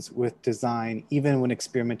traditions with design, even when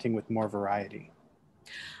experimenting with more variety?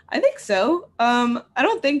 I think so. I'm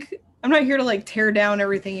not here to like tear down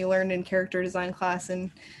everything you learned in character design class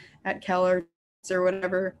and at CalArts or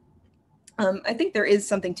whatever. I think there is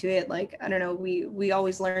something to it. Like, I don't know, we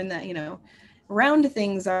always learn that, you know, round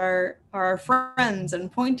things are our friends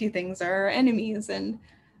and pointy things are our enemies. And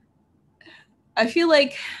I feel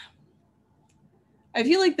like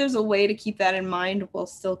there's a way to keep that in mind while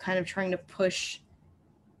still kind of trying to push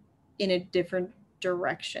in a different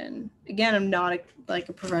direction. Again, I'm not a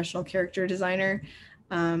professional character designer.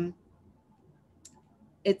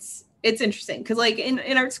 It's interesting because like in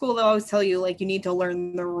art school they'll always tell you like you need to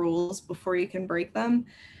learn the rules before you can break them.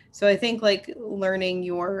 So I think like learning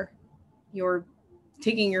your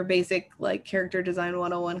taking your basic like character design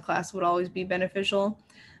 101 class would always be beneficial,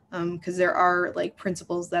 because there are like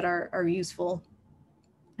principles that are useful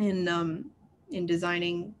in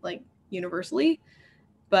designing like universally.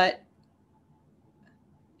 But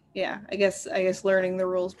yeah, I guess learning the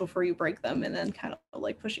rules before you break them and then kind of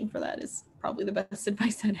like pushing for that is probably the best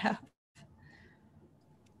advice I'd have.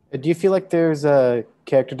 Do you feel like there's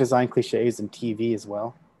character design cliches in TV as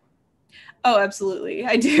well? Oh, absolutely.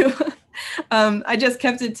 I do. I just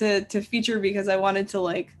kept it to feature because I wanted to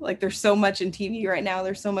like there's so much in TV right now.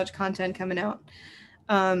 There's so much content coming out.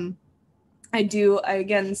 I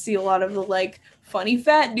again see a lot of the like funny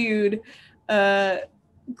fat dude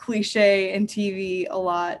cliche in TV a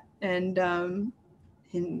lot. And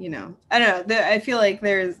you know, I don't know. I feel like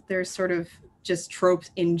there's sort of just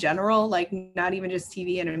tropes in general, like not even just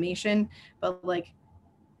TV animation, but like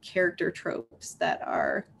character tropes that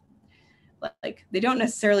are like they don't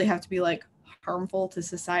necessarily have to be like harmful to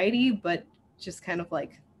society, but just kind of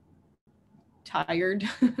like tired.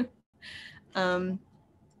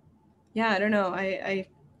 Yeah, I don't know. I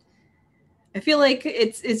feel like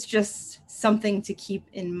it's just something to keep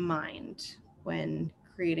in mind when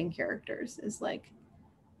creating characters, is like,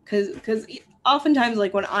 because oftentimes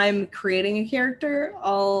like when I'm creating a character,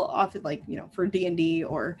 I'll often like, you know, for D&D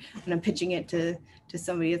or when I'm pitching it to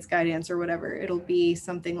somebody at Skydance or whatever, it'll be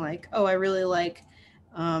something like, oh, I really like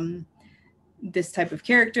this type of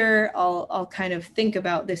character. I'll kind of think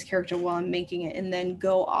about this character while I'm making it and then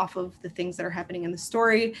go off of the things that are happening in the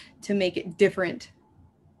story to make it different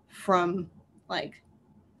from like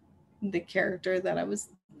the character that I was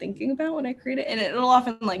thinking about when I created it. And it'll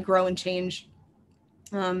often like grow and change.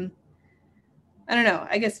 I don't know.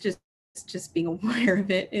 I guess just being aware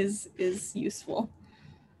of it is useful.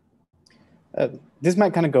 This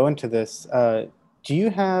might kind of go into this. Do you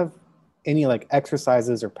have any like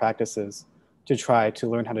exercises or practices to try to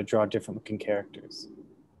learn how to draw different looking characters?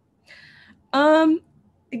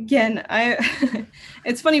 Again,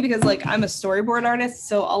 it's funny because like I'm a storyboard artist,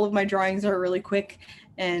 so all of my drawings are really quick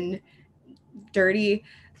and dirty,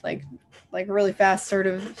 like really fast sort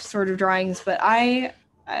of drawings. But I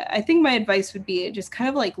think my advice would be just kind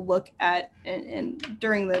of like look at, and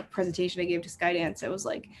during the presentation I gave to Skydance, I was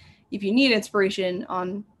like, if you need inspiration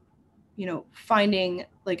on, you know, finding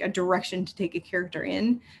like a direction to take a character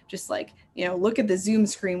in, just like, you know, look at the Zoom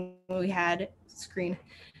screen we had.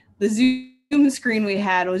 The Zoom screen we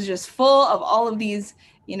had was just full of all of these,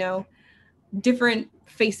 you know, different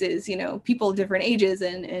faces, you know, people different ages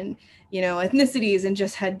and you know, ethnicities, and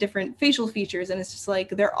just had different facial features. And it's just like,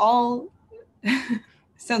 they're all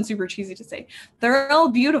sounds super cheesy to say, they're all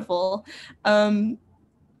beautiful.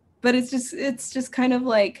 But it's just kind of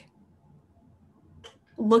like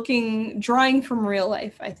drawing from real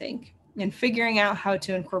life, I think, and figuring out how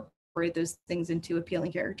to incorporate those things into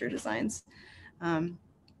appealing character designs. And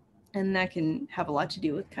that can have a lot to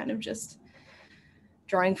do with kind of just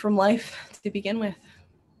drawing from life to begin with.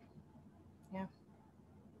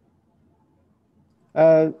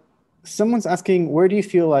 Yeah. Someone's asking, where do you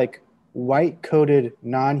feel like white-coded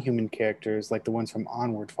non-human characters, like the ones from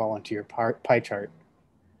Onward, fall into your pie chart?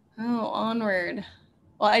 Oh, Onward.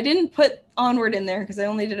 Well, I didn't put Onward in there because I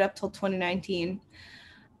only did it up till 2019.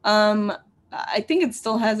 I think it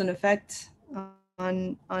still has an effect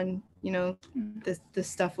on you know, the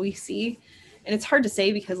stuff we see, and it's hard to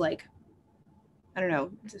say because, like, I don't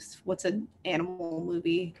know, just what's an animal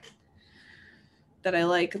movie that I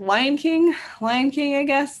like? Lion King, I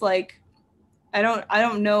guess. Like, I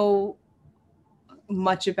don't know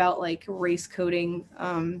much about like race coding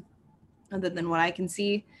other than what I can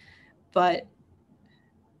see, but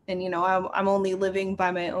and you know, I'm only living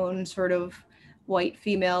by my own sort of white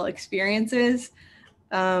female experiences.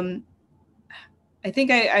 I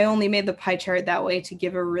think I only made the pie chart that way to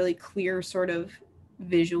give a really clear sort of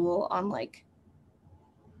visual on like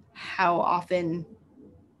how often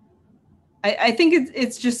I think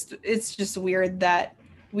it's just weird that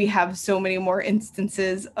we have so many more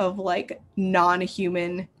instances of like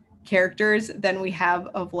non-human characters than we have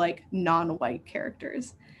of like non-white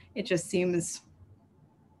characters. It just seems,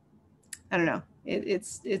 I don't know.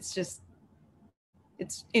 It's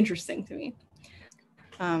interesting to me.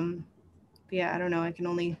 But yeah, I don't know. I can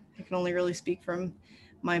only really speak from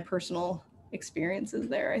my personal experiences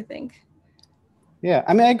there, I think. Yeah,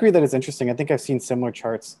 I mean, I agree that it's interesting. I think I've seen similar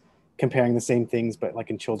charts comparing the same things, but like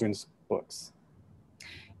in children's books.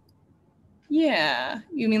 Yeah,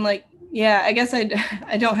 you mean like, yeah, I guess I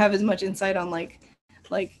don't have as much insight on like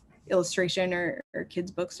illustration or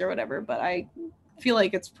kids books or whatever, but I feel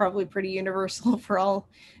like it's probably pretty universal for all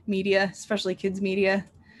media, especially kids media.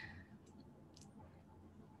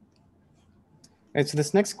 All right, so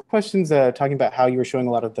this next question's talking about how you were showing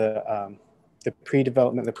a lot of the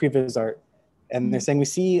pre-development, the previs art, and they're saying we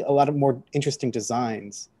see a lot of more interesting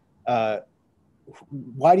designs.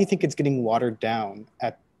 Why do you think it's getting watered down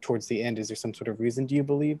towards the end? Is there some sort of reason, do you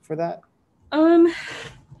believe, for that?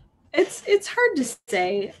 It's hard to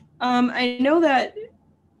say. I know that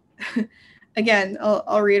again,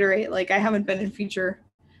 I'll reiterate, like, I haven't been in feature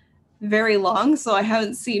very long, so I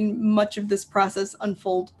haven't seen much of this process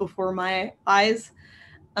unfold before my eyes.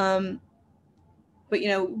 But you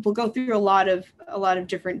know, we'll go through a lot of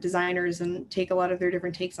different designers and take a lot of their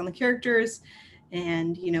different takes on the characters,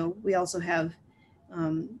 and you know, we also have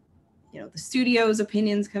you know, the studio's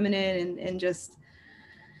opinions coming in, and just,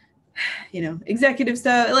 you know, executive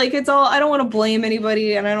stuff. Like, it's all, I don't want to blame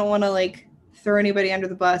anybody, and I don't want to like throw anybody under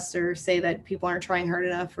the bus or say that people aren't trying hard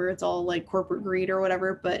enough or it's all like corporate greed or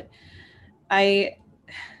whatever, but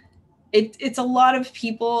it's a lot of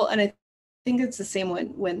people, and I think it's the same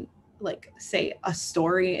when like, say, a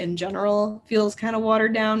story in general feels kind of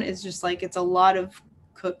watered down. It's just like, it's a lot of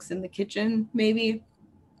cooks in the kitchen, maybe.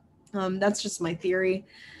 That's just my theory.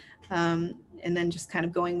 And then just kind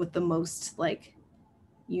of going with the most like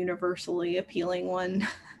universally appealing one.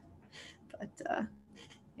 But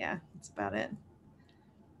yeah, that's about it.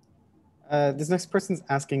 This next person's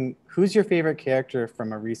asking, who's your favorite character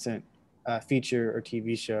from a recent feature or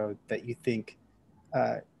TV show that you think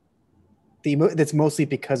that's mostly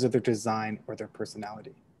because of their design or their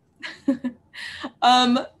personality?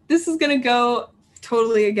 This is gonna go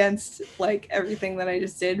totally against like everything that I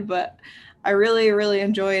just did, but I really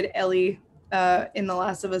enjoyed Ellie in The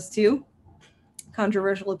Last of Us 2.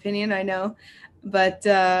 Controversial opinion, I know, but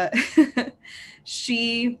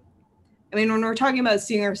she, I mean, when we're talking about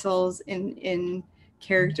seeing ourselves in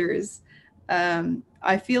characters,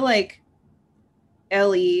 I feel like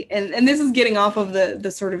Ellie, and this is getting off of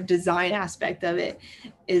the sort of design aspect of it,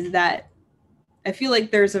 is that I feel like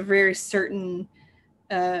there's a very certain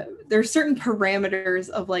there's certain parameters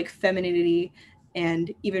of like femininity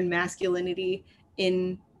and even masculinity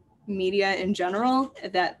in media in general,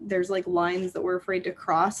 that there's like lines that we're afraid to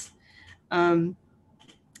cross. And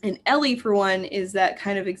Ellie, for one, is that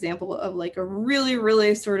kind of example of like a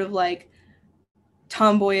really sort of like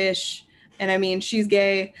tomboyish, and I mean, she's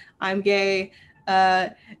gay, I'm gay,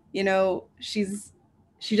 you know, she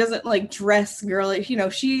doesn't like dress girly, you know,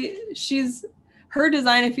 she's her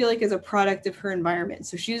design, I feel like, is a product of her environment.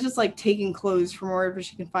 So she's just like taking clothes from wherever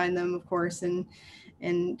she can find them, of course,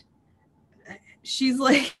 and she's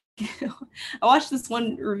like, I watched this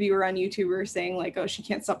one reviewer on YouTuber saying like, oh, she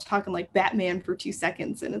can't stop talking like Batman for 2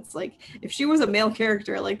 seconds, and it's like, if she was a male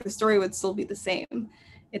character, like the story would still be the same.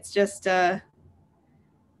 It's just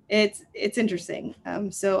it's interesting.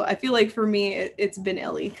 So I feel like for me it's been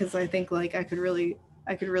Ellie, because I think like I could really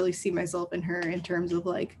see myself in her in terms of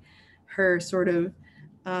like her sort of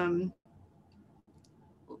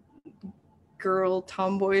girl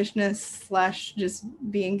tomboyishness / just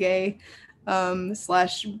being gay /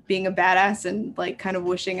 being a badass and like kind of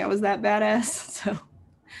wishing I was that badass. So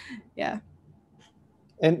yeah.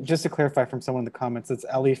 And just to clarify from someone in the comments, it's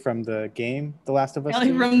Ellie from the game The Last of Us 2?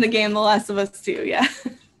 Ellie from the game The Last of Us 2, yeah.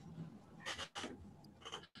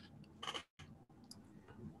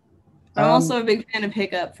 I'm also a big fan of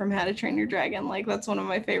Hiccup from How to Train Your Dragon. Like, that's one of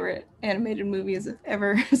my favorite animated movies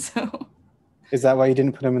ever. So is that why you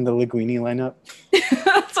didn't put him in the Linguini lineup?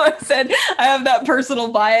 That's what I said. I have that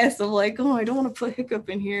personal bias of like, oh, I don't want to put Hiccup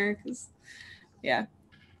in here because, yeah,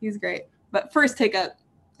 he's great. But first Hiccup,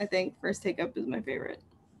 I think first Hiccup is my favorite.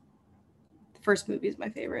 The first movie is my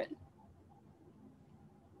favorite.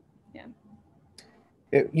 Yeah.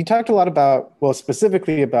 You talked a lot about, well,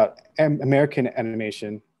 specifically about American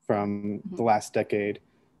animation from the last decade.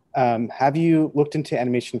 Have you looked into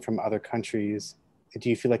animation from other countries? Do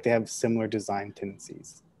you feel like they have similar design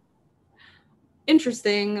tendencies?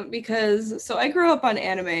 Interesting, because so I grew up on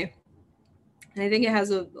anime, and I think it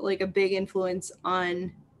has a big influence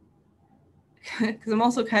on, because I'm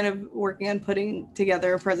also kind of working on putting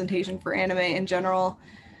together a presentation for anime in general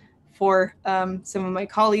for some of my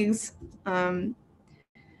colleagues. Anime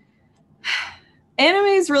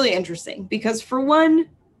is really interesting because, for one,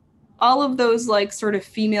 all of those like sort of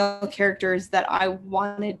female characters that I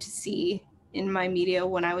wanted to see in my media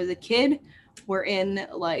when I was a kid were in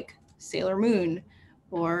like Sailor Moon,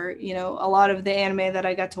 or, you know, a lot of the anime that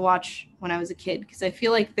I got to watch when I was a kid, because I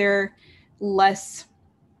feel like they're less,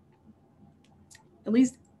 at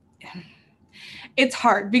least it's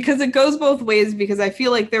hard because it goes both ways, because I feel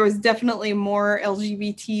like there was definitely more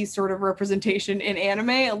LGBT sort of representation in anime,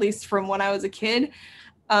 at least from when I was a kid.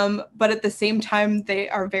 But at the same time, they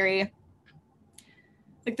are very,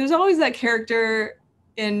 like, there's always that character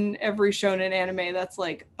in every shonen anime that's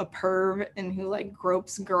like a perv and who like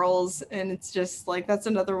gropes girls, and it's just like, that's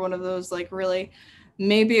another one of those like, really,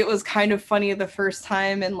 maybe it was kind of funny the first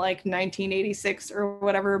time in like 1986 or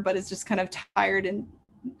whatever, but it's just kind of tired and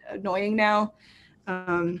annoying now.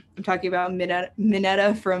 I'm talking about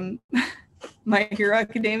Mineta from My Hero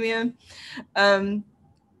Academia.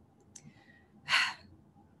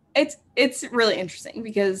 It's really interesting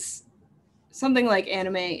because something like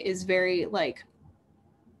anime is very like,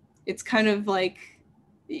 it's kind of like,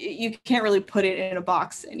 you can't really put it in a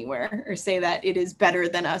box anywhere or say that it is better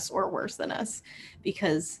than us or worse than us,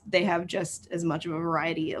 because they have just as much of a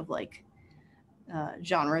variety of like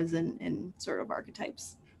genres and sort of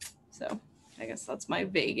archetypes. So I guess that's my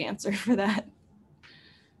vague answer for that.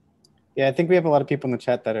 Yeah, I think we have a lot of people in the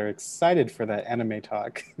chat that are excited for that anime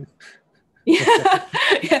talk.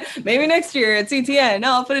 Yeah, maybe next year at CTN.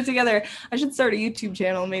 No, I'll put it together. I should start a YouTube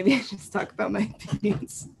channel, maybe just talk about my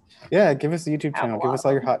opinions. Yeah, give us a YouTube channel. Give us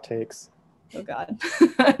all your hot takes. Oh God,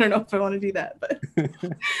 I don't know if I want to do that, but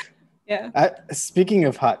yeah. Speaking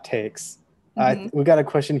of hot takes, we got a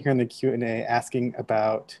question here in the Q&A asking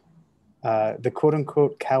about the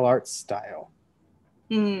quote-unquote CalArts style.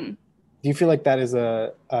 Do you feel like that is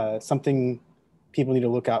something people need to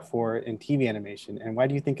look out for in TV animation, and why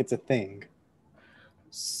do you think it's a thing?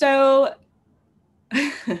 So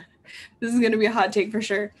this is going to be a hot take for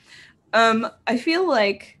sure. I feel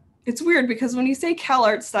like it's weird because when you say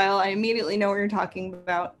CalArts style, I immediately know what you're talking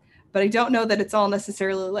about, but I don't know that it's all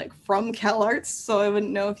necessarily like from CalArts, so I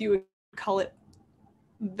wouldn't know if you would call it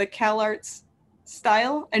the CalArts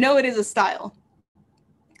style. I know it is a style.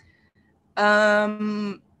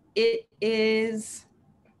 It is,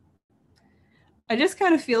 I just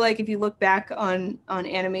kind of feel like if you look back on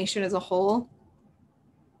animation as a whole,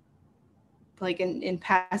 like in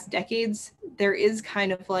past decades, there is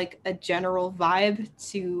kind of like a general vibe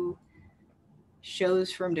to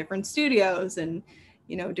shows from different studios and,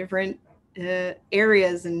 you know, different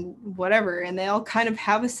areas and whatever, and they all kind of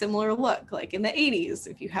have a similar look. Like in the 80s,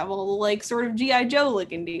 if you have all the like sort of G.I. Joe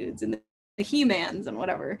looking dudes and the He-Mans and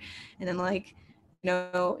whatever, and then like, you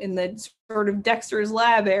know, in the sort of Dexter's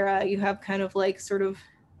Lab era, you have kind of like sort of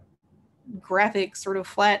graphic sort of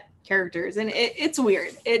flat characters, and it's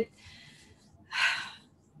weird.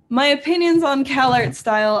 My opinions on CalArts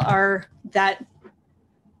style are that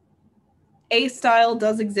a style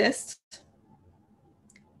does exist.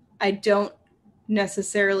 I don't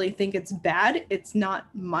necessarily think it's bad. It's not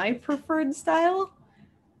my preferred style.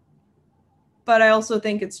 But I also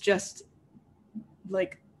think it's just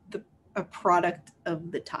like a product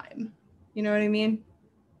of the time. You know what I mean?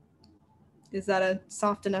 Is that a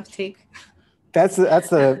soft enough take? That's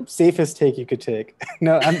the safest take you could take.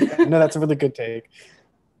 No, that's a really good take.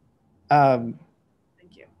 Thank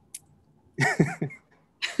you.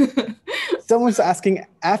 Someone's asking,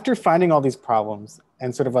 after finding all these problems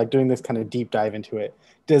and sort of like doing this kind of deep dive into it,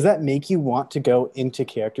 does that make you want to go into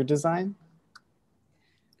character design?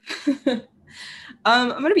 I'm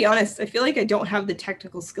going to be honest. I feel like I don't have the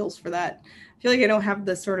technical skills for that. I feel like I don't have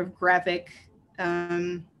the sort of graphic.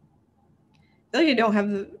 I feel like I don't have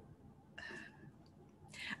the.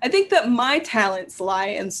 I think that my talents lie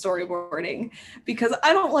in storyboarding because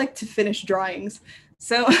I don't like to finish drawings.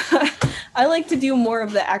 So I like to do more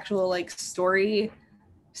of the actual like story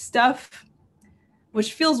stuff,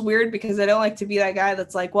 which feels weird because I don't like to be that guy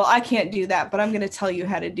that's like, well, I can't do that, but I'm going to tell you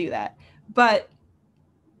how to do that. But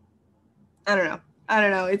I don't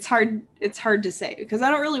know. It's hard to say because I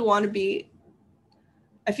don't really want to be.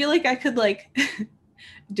 I feel like I could like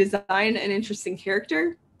design an interesting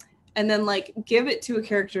character and then like give it to a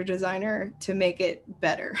character designer to make it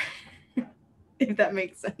better. If that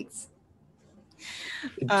makes sense.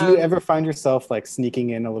 Do you ever find yourself like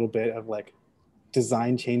sneaking in a little bit of like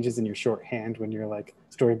design changes in your shorthand when you're like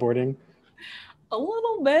storyboarding? A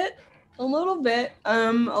little bit. A lot of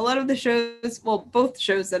the shows, well, both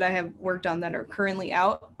shows that I have worked on that are currently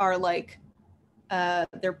out are like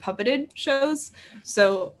they're puppeted shows,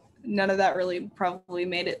 so none of that really probably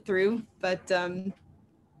made it through. But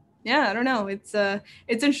yeah, I don't know. It's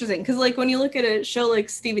interesting because like when you look at a show like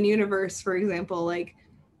Steven Universe, for example, like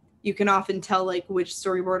you can often tell like which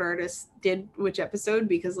storyboard artist did which episode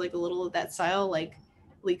because like a little of that style like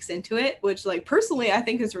leaks into it, which like personally I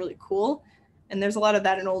think is really cool. And there's a lot of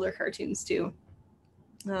that in older cartoons too.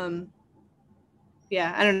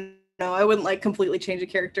 Yeah, I don't know. I wouldn't like completely change a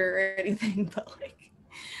character or anything, but like,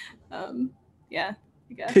 yeah,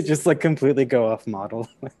 I guess. Just like completely go off model.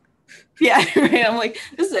 Yeah, right. I'm like,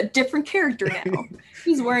 this is a different character now.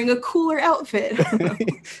 He's wearing a cooler outfit.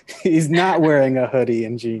 He's not wearing a hoodie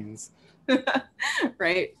and jeans.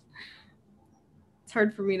 Right. It's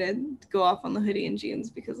hard for me to go off on the hoodie and jeans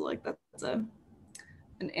because like that's an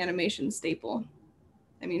animation staple.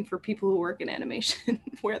 I mean, for people who work in animation,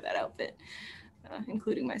 wear that outfit,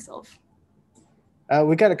 including myself.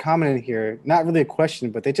 We got a comment in here, not really a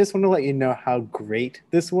question, but they just want to let you know how great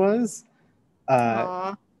this was.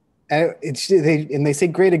 And they say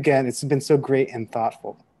great again. It's been so great and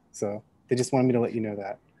thoughtful. So they just wanted me to let you know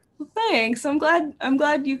that. Well, thanks. I'm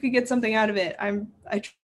glad you could get something out of it. I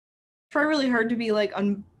try really hard to be like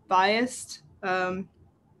unbiased.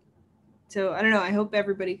 So I don't know. I hope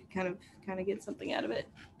everybody could kind of get something out of it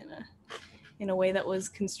in a way that was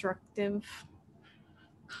constructive.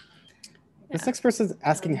 This next person is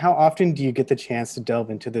asking, how often do you get the chance to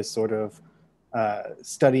delve into this sort of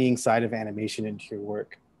studying side of animation into your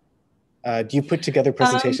work? Do you put together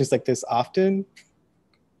presentations like this often?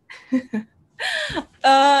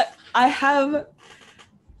 I have.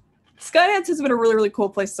 Skydance has been a really, really cool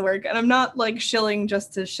place to work, and I'm not like shilling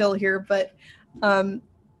just to shill here, but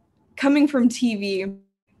coming from TV, and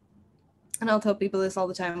I'll tell people this all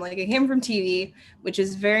the time, like I came from TV, which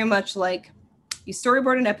is very much like you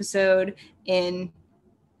storyboard an episode in,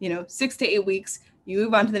 6 to 8 weeks, you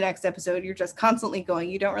move on to the next episode, you're just constantly going.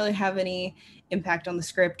 You don't really have any impact on the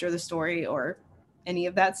script or the story or any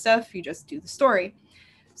of that stuff. You just do the story.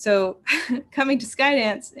 So coming to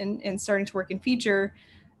Skydance and starting to work in feature,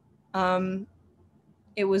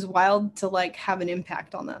 it was wild to like have an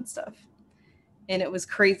impact on that stuff. And it was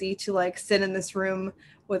crazy to like sit in this room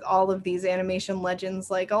with all of these animation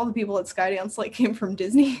legends. Like all the people at Skydance like came from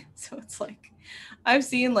Disney. So it's like, I've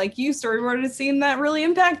seen like you storyboarded a scene that really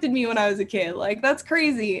impacted me when I was a kid. Like that's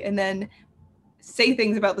crazy. And then say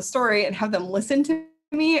things about the story and have them listen to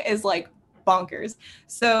me is like bonkers.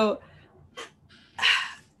 So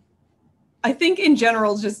I think in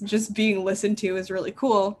general, just being listened to is really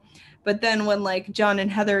cool. But then when like John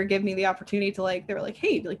and Heather gave me the opportunity to like, they were like,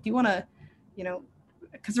 hey, like, do you want to,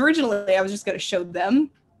 because originally I was just going to show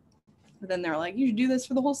them, but then they're like, you should do this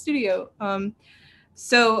for the whole studio.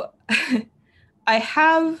 So I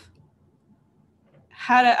have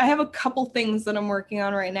a couple things that I'm working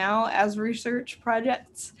on right now as research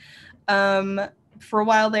projects. For a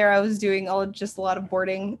while there, I was doing just a lot of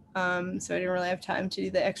boarding, so I didn't really have time to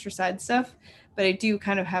do the extra side stuff. But I do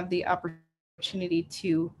kind of have the opportunity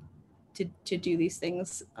to do these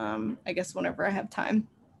things, I guess, whenever I have time.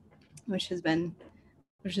 which has been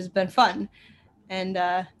fun. And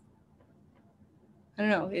I don't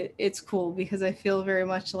know, it's cool because I feel very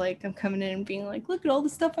much like I'm coming in and being like, look at all the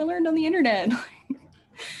stuff I learned on the internet.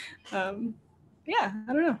 Yeah,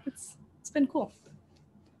 I don't know. It's been cool.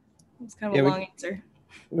 It's kind of a long answer.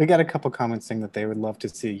 We got a couple comments saying that they would love to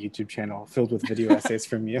see a YouTube channel filled with video essays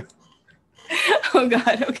from you. Oh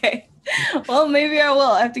God, okay. Well, maybe I will.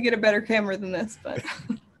 I have to get a better camera than this, but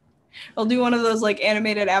I'll do one of those like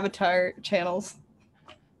animated avatar channels.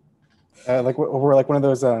 Like we're like one of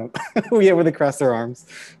those yeah, where they cross their arms.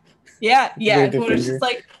 Yeah. When it's just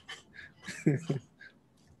like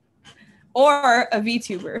or a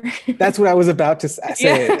VTuber. That's what I was about to say.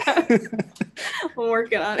 Yeah. I'm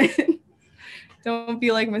working on it. Don't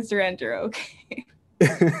be like Mr. Enter, okay?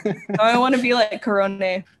 I want to be like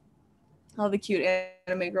Korone. I'll have a cute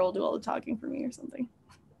anime girl do all the talking for me or something.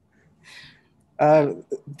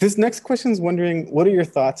 This next question is wondering, what are your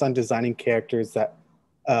thoughts on designing characters that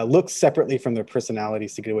look separately from their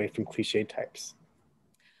personalities to get away from cliche types?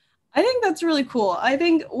 I think that's really cool. I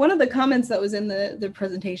think one of the comments that was in the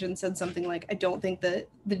presentation said something like, I don't think that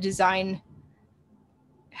the design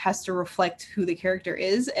has to reflect who the character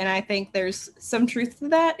is. And I think there's some truth to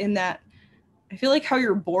that, in that I feel like how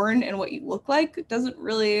you're born and what you look like doesn't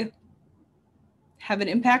really have an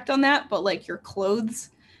impact on that, but like your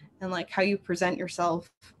clothes and like how you present yourself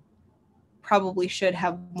probably should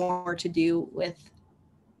have more to do with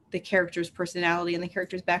the character's personality and the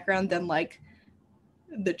character's background than like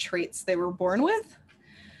the traits they were born with.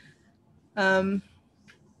 But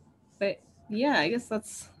yeah, I guess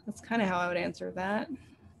that's kind of how I would answer that.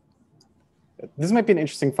 This might be an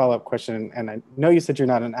interesting follow-up question, and I know you said you're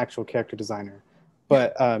not an actual character designer,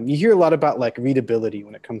 but you hear a lot about like readability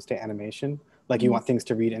when it comes to animation. Like you want things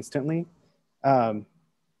to read instantly. Do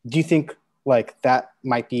you think like that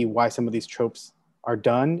might be why some of these tropes are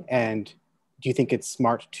done? And do you think it's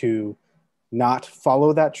smart to not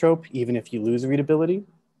follow that trope, even if you lose readability?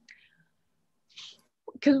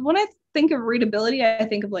 Because when I think of readability, I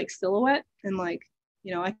think of like silhouette and like,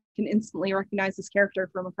 you know, I can instantly recognize this character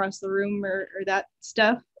from across the room or that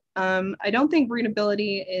stuff. I don't think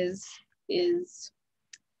readability is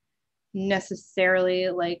necessarily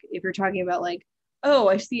like, if you're talking about like, oh,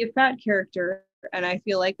 I see a fat character and I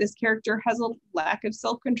feel like this character has a lack of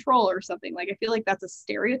self-control or something. Like, I feel like that's a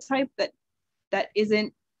stereotype that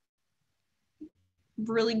isn't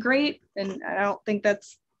really great. And I don't think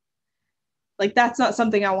that's not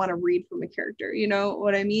something I want to read from a character. You know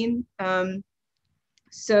what I mean?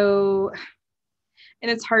 So,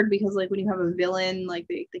 and it's hard because like when you have a villain, like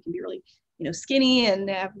they can be really, you know, skinny and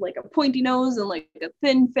have like a pointy nose and like a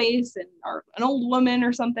thin face and are an old woman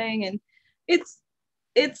or something. And it's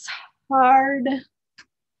hard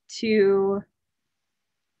to,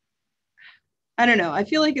 I don't know. I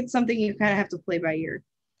feel like it's something you kind of have to play by ear.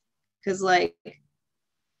 Because like,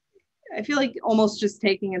 I feel like almost just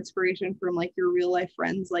taking inspiration from like your real life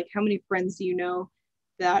friends. Like, how many friends do you know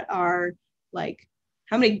that are like,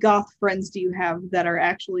 how many goth friends do you have that are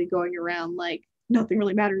actually going around like nothing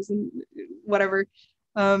really matters and whatever?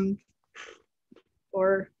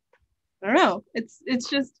 Or I don't know. It's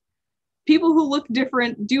just people who look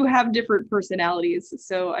different do have different personalities.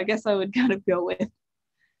 So I guess I would kind of go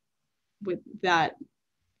with that.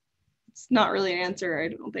 It's not really an answer, I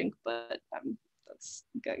don't think, but that's,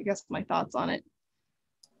 I guess, my thoughts on it.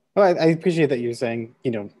 Well, I appreciate that you're saying,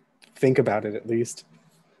 you know, think about it at least.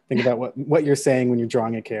 Think about what you're saying when you're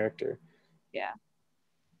drawing a character. Yeah.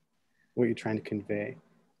 What you're trying to convey.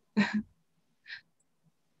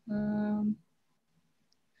 I'm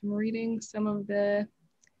reading some of the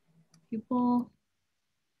people.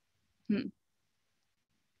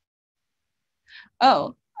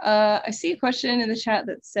 Oh, I see a question in the chat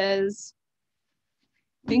that says,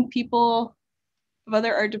 I think people of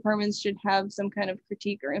other art departments should have some kind of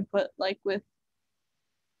critique or input, like with,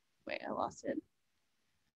 wait, I lost it.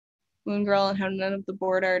 Moon Girl, and how none of the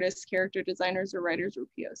board artists, character designers, or writers were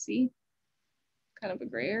POC. Kind of a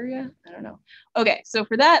gray area. I don't know. Okay, so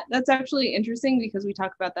for that, that's actually interesting because we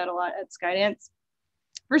talk about that a lot at Skydance.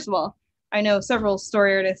 First of all, I know several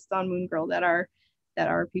story artists on Moon Girl that are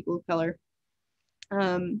people of color.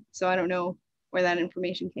 So I don't know where that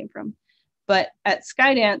information came from. But at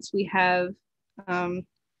Skydance, we have, I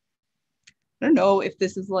don't know if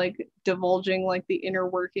this is like divulging like the inner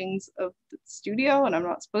workings of the studio, and I'm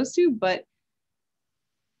not supposed to, but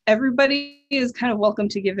everybody is kind of welcome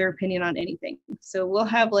to give their opinion on anything. So we'll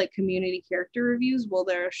have like community character reviews. We'll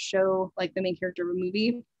there show like the main character of a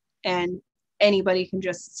movie, and anybody can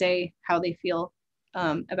just say how they feel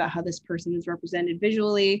about how this person is represented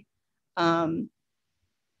visually.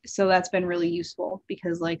 so that's been really useful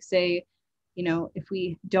because like say, you know, if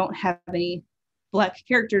we don't have any Black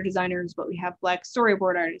character designers, but we have Black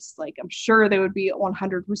storyboard artists, like I'm sure they would be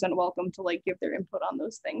 100% welcome to like give their input on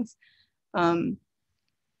those things. And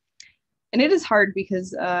it is hard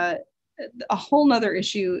because a whole nother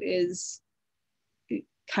issue is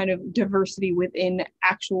kind of diversity within the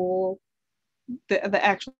actual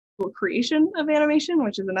creation of animation,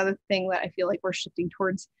 which is another thing that I feel like we're shifting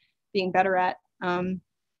towards being better at.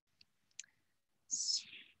 So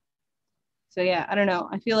yeah, I don't know.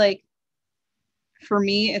 I feel like for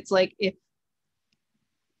me, it's like if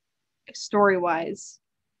story-wise,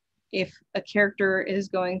 if a character is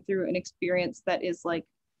going through an experience that is like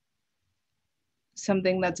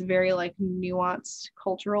something that's very like nuanced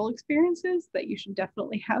cultural experiences, that you should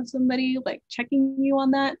definitely have somebody like checking you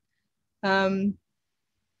on that. I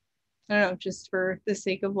don't know, just for the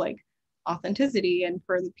sake of like authenticity and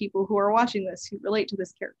for the people who are watching this who relate to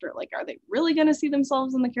this character, like are they really going to see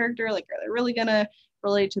themselves in the character? Like are they really going to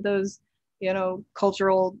relate to those, you know,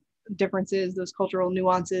 cultural differences, those cultural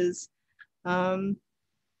nuances? Yeah,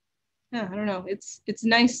 I don't know, it's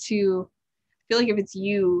nice to feel like if it's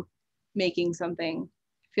you making something,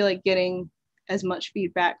 I feel like getting as much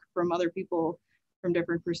feedback from other people from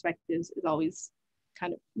different perspectives is always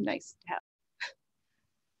kind of nice to have.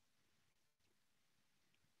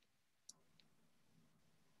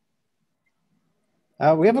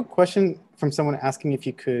 We have a question from someone asking if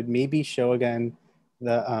you could maybe show again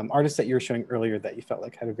the artist that you were showing earlier that you felt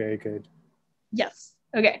like had a very good. Yes.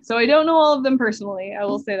 Okay. So I don't know all of them personally. I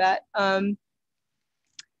will say that. I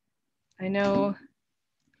know a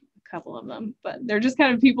couple of them, but they're just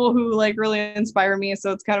kind of people who like really inspire me.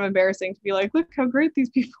 So it's kind of embarrassing to be like, look how great these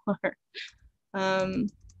people are.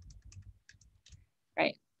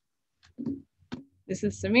 Right. This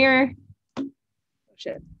is Samir. Oh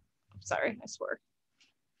shit. Sorry, I swore.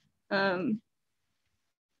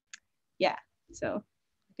 Yeah, so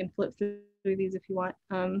I can flip through these if you want.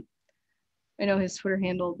 I know his Twitter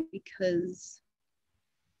handle because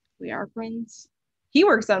we are friends. He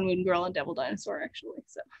works on Moon Girl and Devil Dinosaur, actually.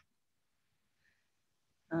 So,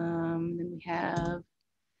 then we have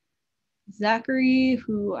Zachary,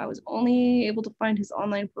 who I was only able to find his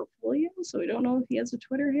online portfolio, so I don't know if he has a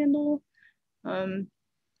Twitter handle.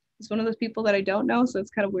 He's one of those people that I don't know, so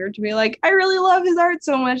it's kind of weird to be like, I really love his art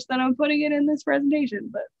so much that I'm putting it in this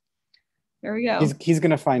presentation, but there we go. He's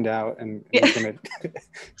gonna find out and yeah. He's gonna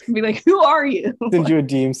be like, who are you? Send you a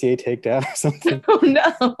DMCA takedown or something. Oh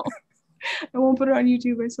no. I won't put it on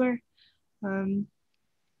YouTube, I swear. And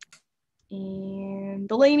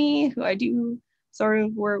Delaney, who I do sort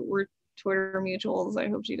of, we're Twitter mutuals. I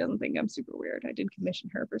hope she doesn't think I'm super weird. I did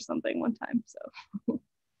commission her for something one time, so.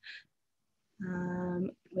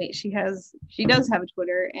 Wait, she does have a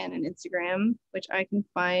Twitter and an Instagram, which I can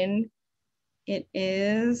find. It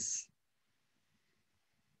is,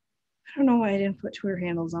 I don't know why I didn't put Twitter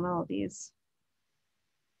handles on all of these.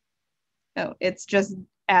 Oh, it's just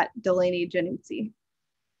at Delaney Genuzzi,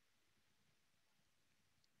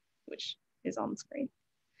 which is on the screen.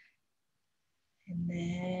 And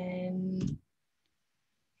then,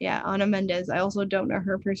 yeah, Ana Mendez. I also don't know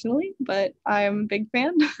her personally, but I'm a big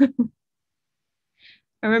fan.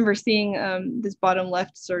 I remember seeing this bottom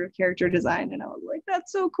left sort of character design, and I was like,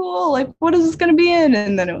 that's so cool. Like, what is this going to be in?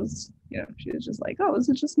 And then it was, you know, she was just like, oh, this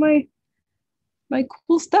is just my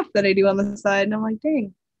cool stuff that I do on the side. And I'm like,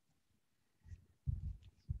 dang.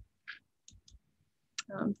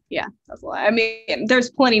 Yeah, that's a lot. I mean,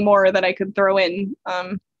 there's plenty more that I could throw in.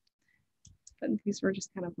 But these were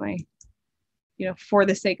just kind of my, you know, for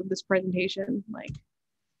the sake of this presentation, like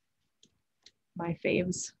my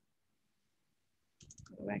faves.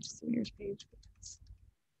 Go back to Samir's page.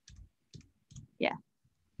 Yeah.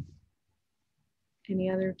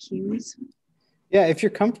 Any other cues? Yeah, if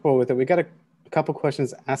you're comfortable with it, we got a couple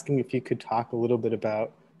questions asking if you could talk a little bit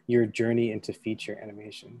about your journey into feature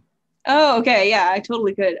animation. Oh, okay. Yeah, I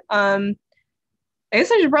totally could. I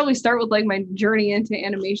guess I should probably start with like my journey into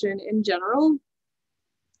animation in general,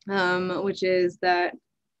 which is that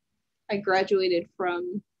I graduated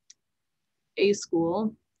from a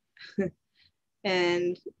school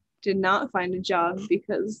and did not find a job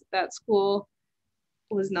because that school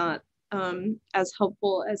was not as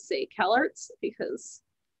helpful as, say, CalArts, because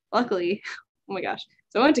luckily, oh my gosh,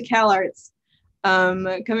 so I went to CalArts,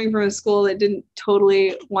 coming from a school that didn't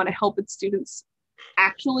totally want to help its students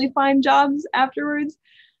actually find jobs afterwards.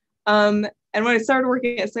 And when I started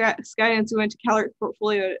working at Skydance, we went to CalArts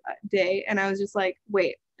Portfolio Day, and I was just like,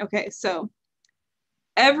 wait, okay, so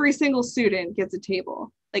every single student gets a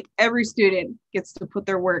table. Like every student gets to put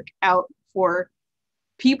their work out for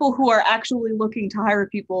people who are actually looking to hire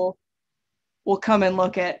people will come and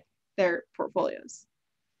look at their portfolios,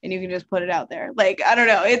 and you can just put it out there. Like, I don't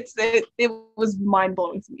know. It was mind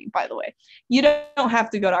blowing to me, by the way. You don't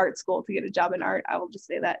have to go to art school to get a job in art. I will just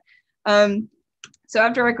say that. So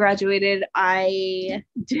after I graduated, I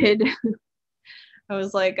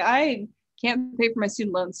was like, I can't pay for my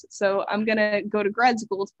student loans, so I'm going to go to grad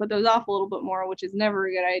school to put those off a little bit more, which is never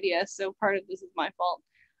a good idea. So part of this is my fault.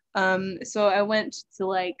 So I went to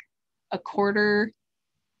like a quarter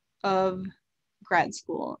of grad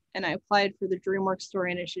school, and I applied for the DreamWorks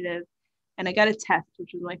Story Initiative, and I got a test,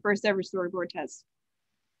 which was my first ever storyboard test.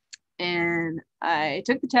 And I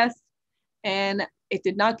took the test, and it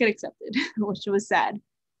did not get accepted, which was sad.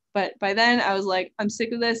 But by then I was like, I'm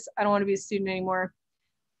sick of this. I don't want to be a student anymore.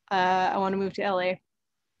 I want to move to LA.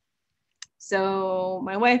 So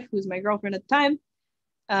my wife, who's my girlfriend at the time,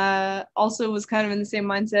 also was kind of in the same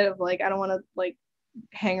mindset of like, I don't want to like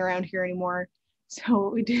hang around here anymore. So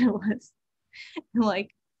what we did was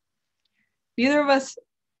like, neither of us,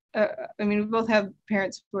 I mean, we both have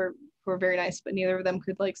parents who are very nice, but neither of them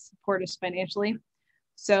could like support us financially.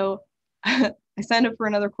 So I signed up for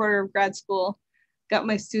another quarter of grad school, got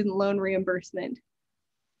my student loan reimbursement,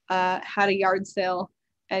 had a yard sale,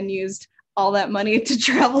 and used all that money to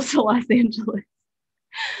travel to Los Angeles.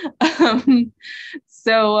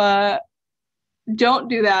 So don't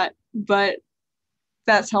do that, but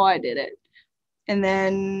that's how I did it. And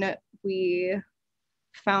then we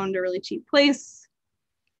found a really cheap place,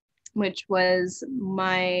 which was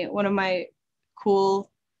one of my cool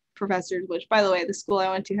professors, which, by the way, the school I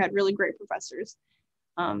went to had really great professors.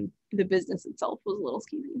 The business itself was a little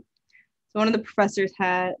skeevy. So one of the professors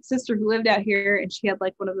had a sister who lived out here, and she had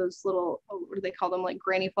like one of those little, what do they call them, like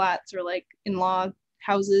granny flats or like in-law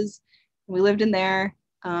houses. And we lived in there.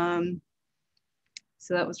 So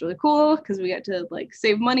that was really cool because we got to like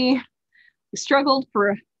save money. We struggled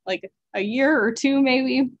for like a year or two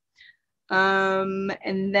maybe.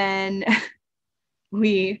 And then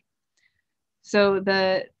so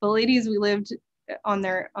the ladies we lived on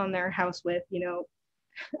their house with, you know,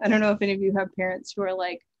 I don't know if any of you have parents who are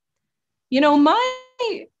like, you know,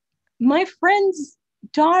 my friend's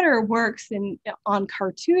daughter works on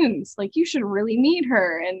cartoons. Like, you should really meet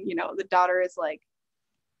her. And, you know, the daughter is like,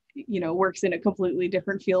 you know, works in a completely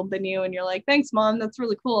different field than you. And you're like, thanks, Mom. That's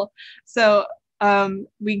really cool. So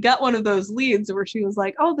we got one of those leads where she was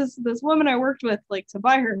like, oh, this woman I worked with, like, to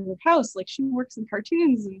buy her house, like, she works in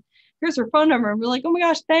cartoons and here's her phone number. And we're like, oh my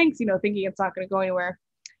gosh, thanks, you know, thinking it's not going to go anywhere.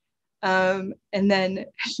 And then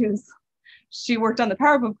she worked on the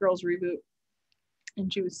Powerpuff Girls reboot,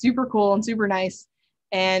 and she was super cool and super nice.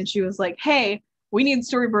 And she was like, hey, we need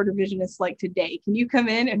storyboard revisionists like today. Can you come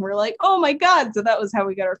in? And we're like, oh my God. So that was how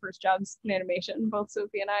we got our first jobs in animation, both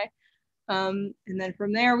Sophie and I. And then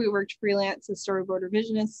from there, we worked freelance as storyboard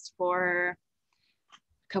revisionists for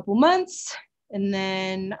a couple months. And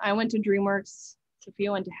then I went to DreamWorks.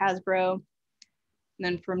 Sophia went to Hasbro. And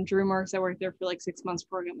then from DreamWorks, I worked there for like 6 months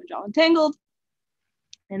before I got my job in Tangled.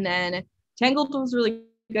 And then Tangled was really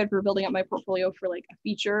good for building up my portfolio for like a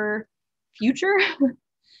future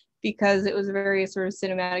because it was a very sort of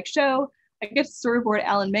cinematic show. I get to storyboard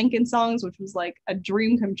Alan Menken songs, which was like a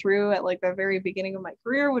dream come true at like the very beginning of my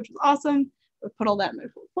career, which was awesome. I put all that in my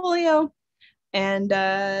portfolio. And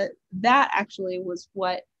that actually was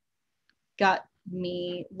what got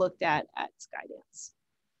me looked at Skydance.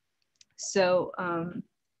 So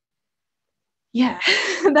yeah,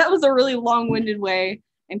 that was a really long-winded way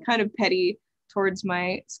and kind of petty towards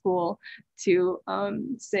my school to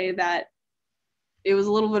say that it was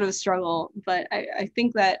a little bit of a struggle, but I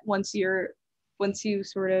think that once you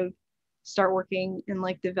sort of start working and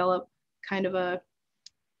like develop kind of a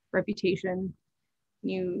reputation,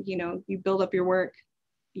 you build up your work,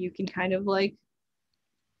 you can kind of like,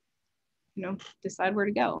 you know, decide where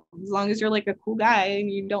to go. As long as you're like a cool guy and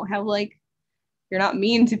you don't have like, you're not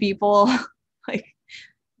mean to people, like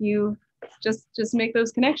you just make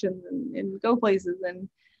those connections and go places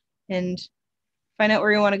and find out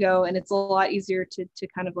where you want to go. And it's a lot easier to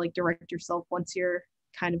kind of like direct yourself once you're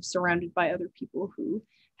kind of surrounded by other people who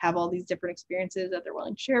have all these different experiences that they're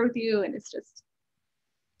willing to share with you. And it's just,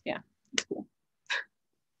 yeah, it's cool.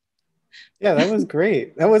 Yeah, that was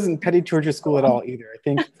great. That wasn't petty towards your school at all either.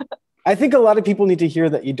 I think a lot of people need to hear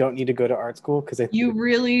that you don't need to go to art school, because you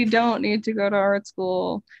really don't need to go to art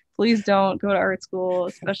school. Please don't go to art school,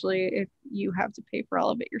 especially if you have to pay for all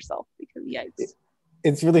of it yourself, because yikes.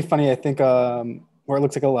 It's really funny. I think where it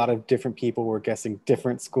looks like a lot of different people were guessing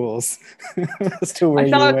different schools as to where I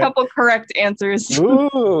saw a couple correct answers.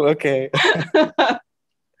 Ooh, okay.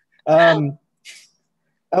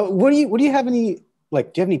 What do you have any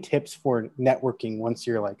like, do you have any tips for networking once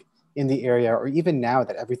you're like in the area, or even now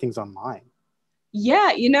that everything's online?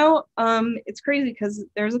 Yeah, it's crazy because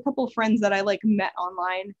there's a couple of friends that I like met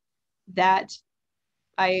online that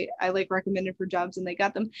I like recommended for jobs and they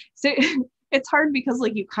got them. So it's hard because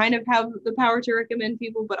like you kind of have the power to recommend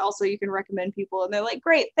people, but also you can recommend people and they're like,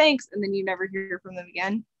 great, thanks. And then you never hear from them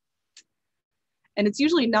again. And it's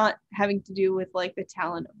usually not having to do with like the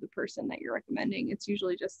talent of the person that you're recommending. It's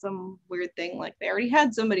usually just some weird thing, like they already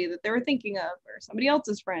had somebody that they were thinking of, or somebody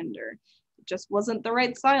else's friend, or it just wasn't the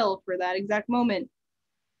right style for that exact moment.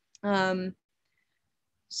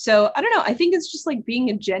 So I don't know. I think it's just like being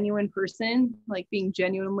a genuine person, like being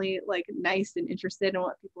genuinely like nice and interested in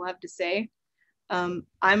what people have to say. I'm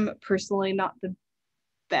personally not the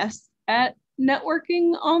best at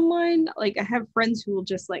networking online. Like I have friends who will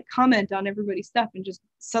just like comment on everybody's stuff and just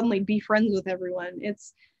suddenly be friends with everyone.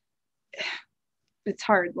 It's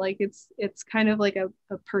hard. Like it's kind of like a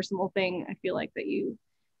personal thing. I feel like that you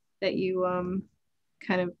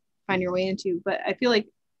kind of find your way into. But I feel like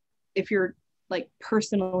if you're like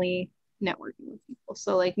personally networking with people,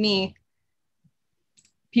 so like me,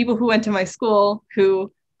 people who went to my school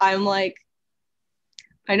who I'm like,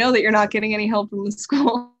 I know that you're not getting any help from the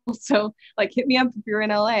school. So like hit me up if you're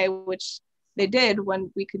in LA, which they did when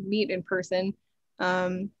we could meet in person.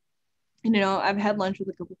 And, I've had lunch with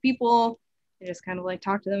a couple people and just kind of like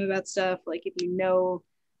talk to them about stuff. Like if you know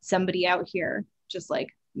somebody out here, just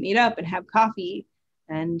like meet up and have coffee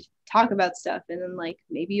and talk about stuff. And then like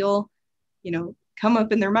maybe you'll, come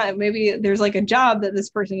up in their mind. Maybe there's like a job that this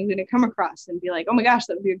person is going to come across and be like, oh my gosh,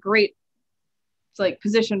 that would be a great like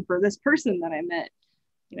position for this person that I met.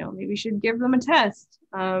 Maybe you should give them a test.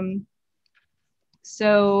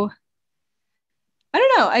 So I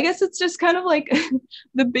don't know. I guess it's just kind of like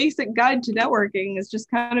the basic guide to networking is just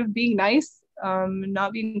kind of being nice,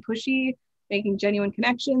 not being pushy, making genuine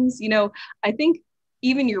connections. I think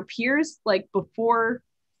even your peers, like before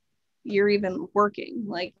you're even working,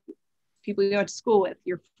 like people you went to school with,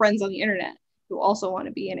 your friends on the internet who also want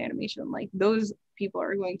to be in animation, like those people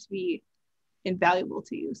are going to be invaluable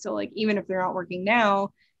to you. So like even if they're not working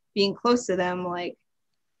now, being close to them, like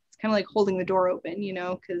it's kind of like holding the door open,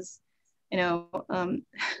 because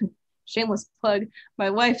shameless plug,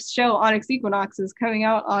 my wife's show Onyx Equinox is coming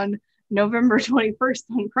out on November 21st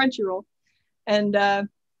on Crunchyroll, and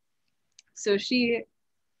so she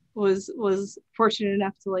was fortunate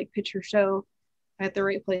enough to like pitch her show at the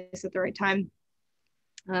right place at the right time,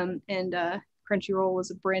 and Crunchyroll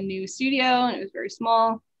was a brand new studio and it was very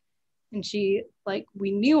small, and she like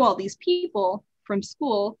we knew all these people from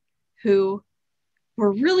school who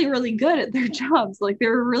were really, really good at their jobs. Like they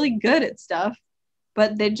were really good at stuff,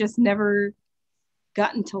 but they just never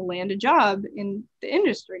gotten to land a job in the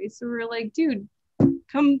industry. So we were like, dude,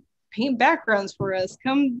 come paint backgrounds for us.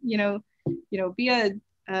 Come, be a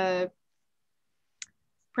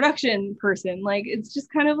production person. Like it's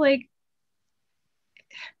just kind of like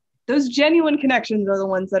those genuine connections are the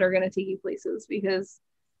ones that are going to take you places, because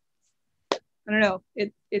I don't know,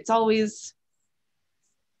 it's always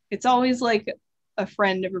like a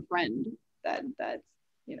friend of a friend that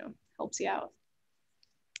helps you out.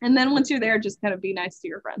 And then once you're there, just kind of be nice to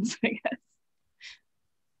your friends, I guess.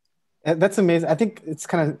 That's amazing. I think it's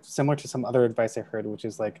kind of similar to some other advice I heard, which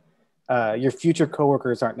is like your future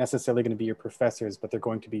coworkers aren't necessarily going to be your professors, but they're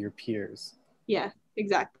going to be your peers. Yeah,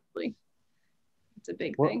 exactly. It's a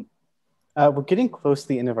big thing. We're getting close to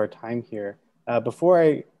the end of our time here. Before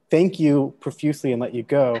I thank you profusely and let you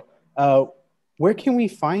go, where can we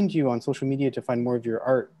find you on social media to find more of your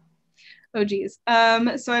art? Oh, geez.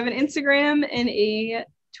 So I have an Instagram and a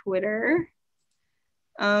Twitter.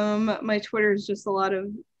 My Twitter is just a lot of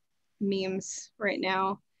memes right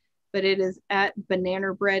now, but it is at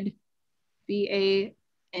Banana Bread, BANANNERBREAD.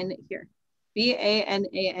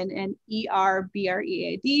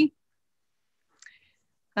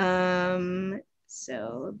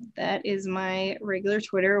 So that is my regular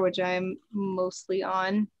Twitter, which I'm mostly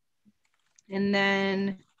on. And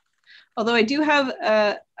then, although I do have,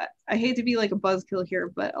 I hate to be like a buzzkill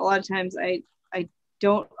here, but a lot of times I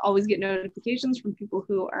don't always get notifications from people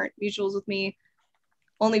who aren't mutuals with me,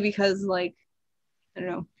 only because like, I don't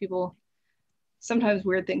know, people, sometimes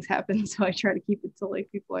weird things happen. So I try to keep it to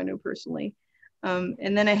like people I know personally.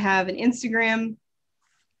 And then I have an Instagram,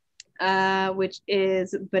 which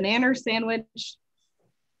is Banana Sandwich,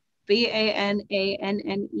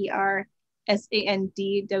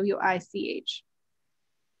 BANANNERSANDWICH.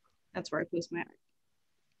 That's where I post my art.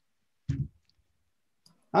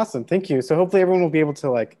 Awesome, thank you. So hopefully everyone will be able to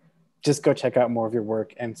like just go check out more of your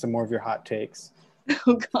work and some more of your hot takes.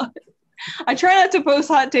 Oh God. I try not to post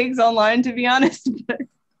hot takes online, to be honest, but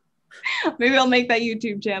maybe I'll make that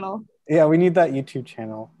YouTube channel. Yeah, we need that YouTube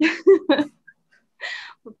channel.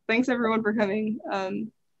 Well, thanks everyone for coming. I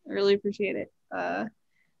really appreciate it.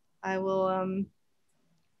 I will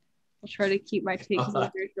I'll try to keep my takes as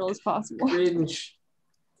neutral as possible. Cringe.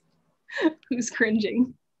 Who's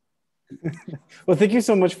cringing? Well, thank you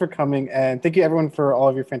so much for coming, and thank you everyone for all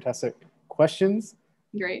of your fantastic questions.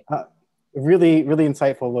 Great. Really, really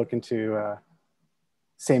insightful look into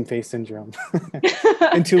same face syndrome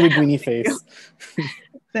and Linguini face.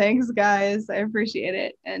 Thanks, guys. I appreciate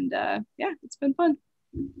it. And yeah, it's been fun.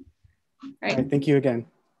 All right. All right, thank you again.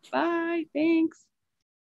 Bye. Thanks.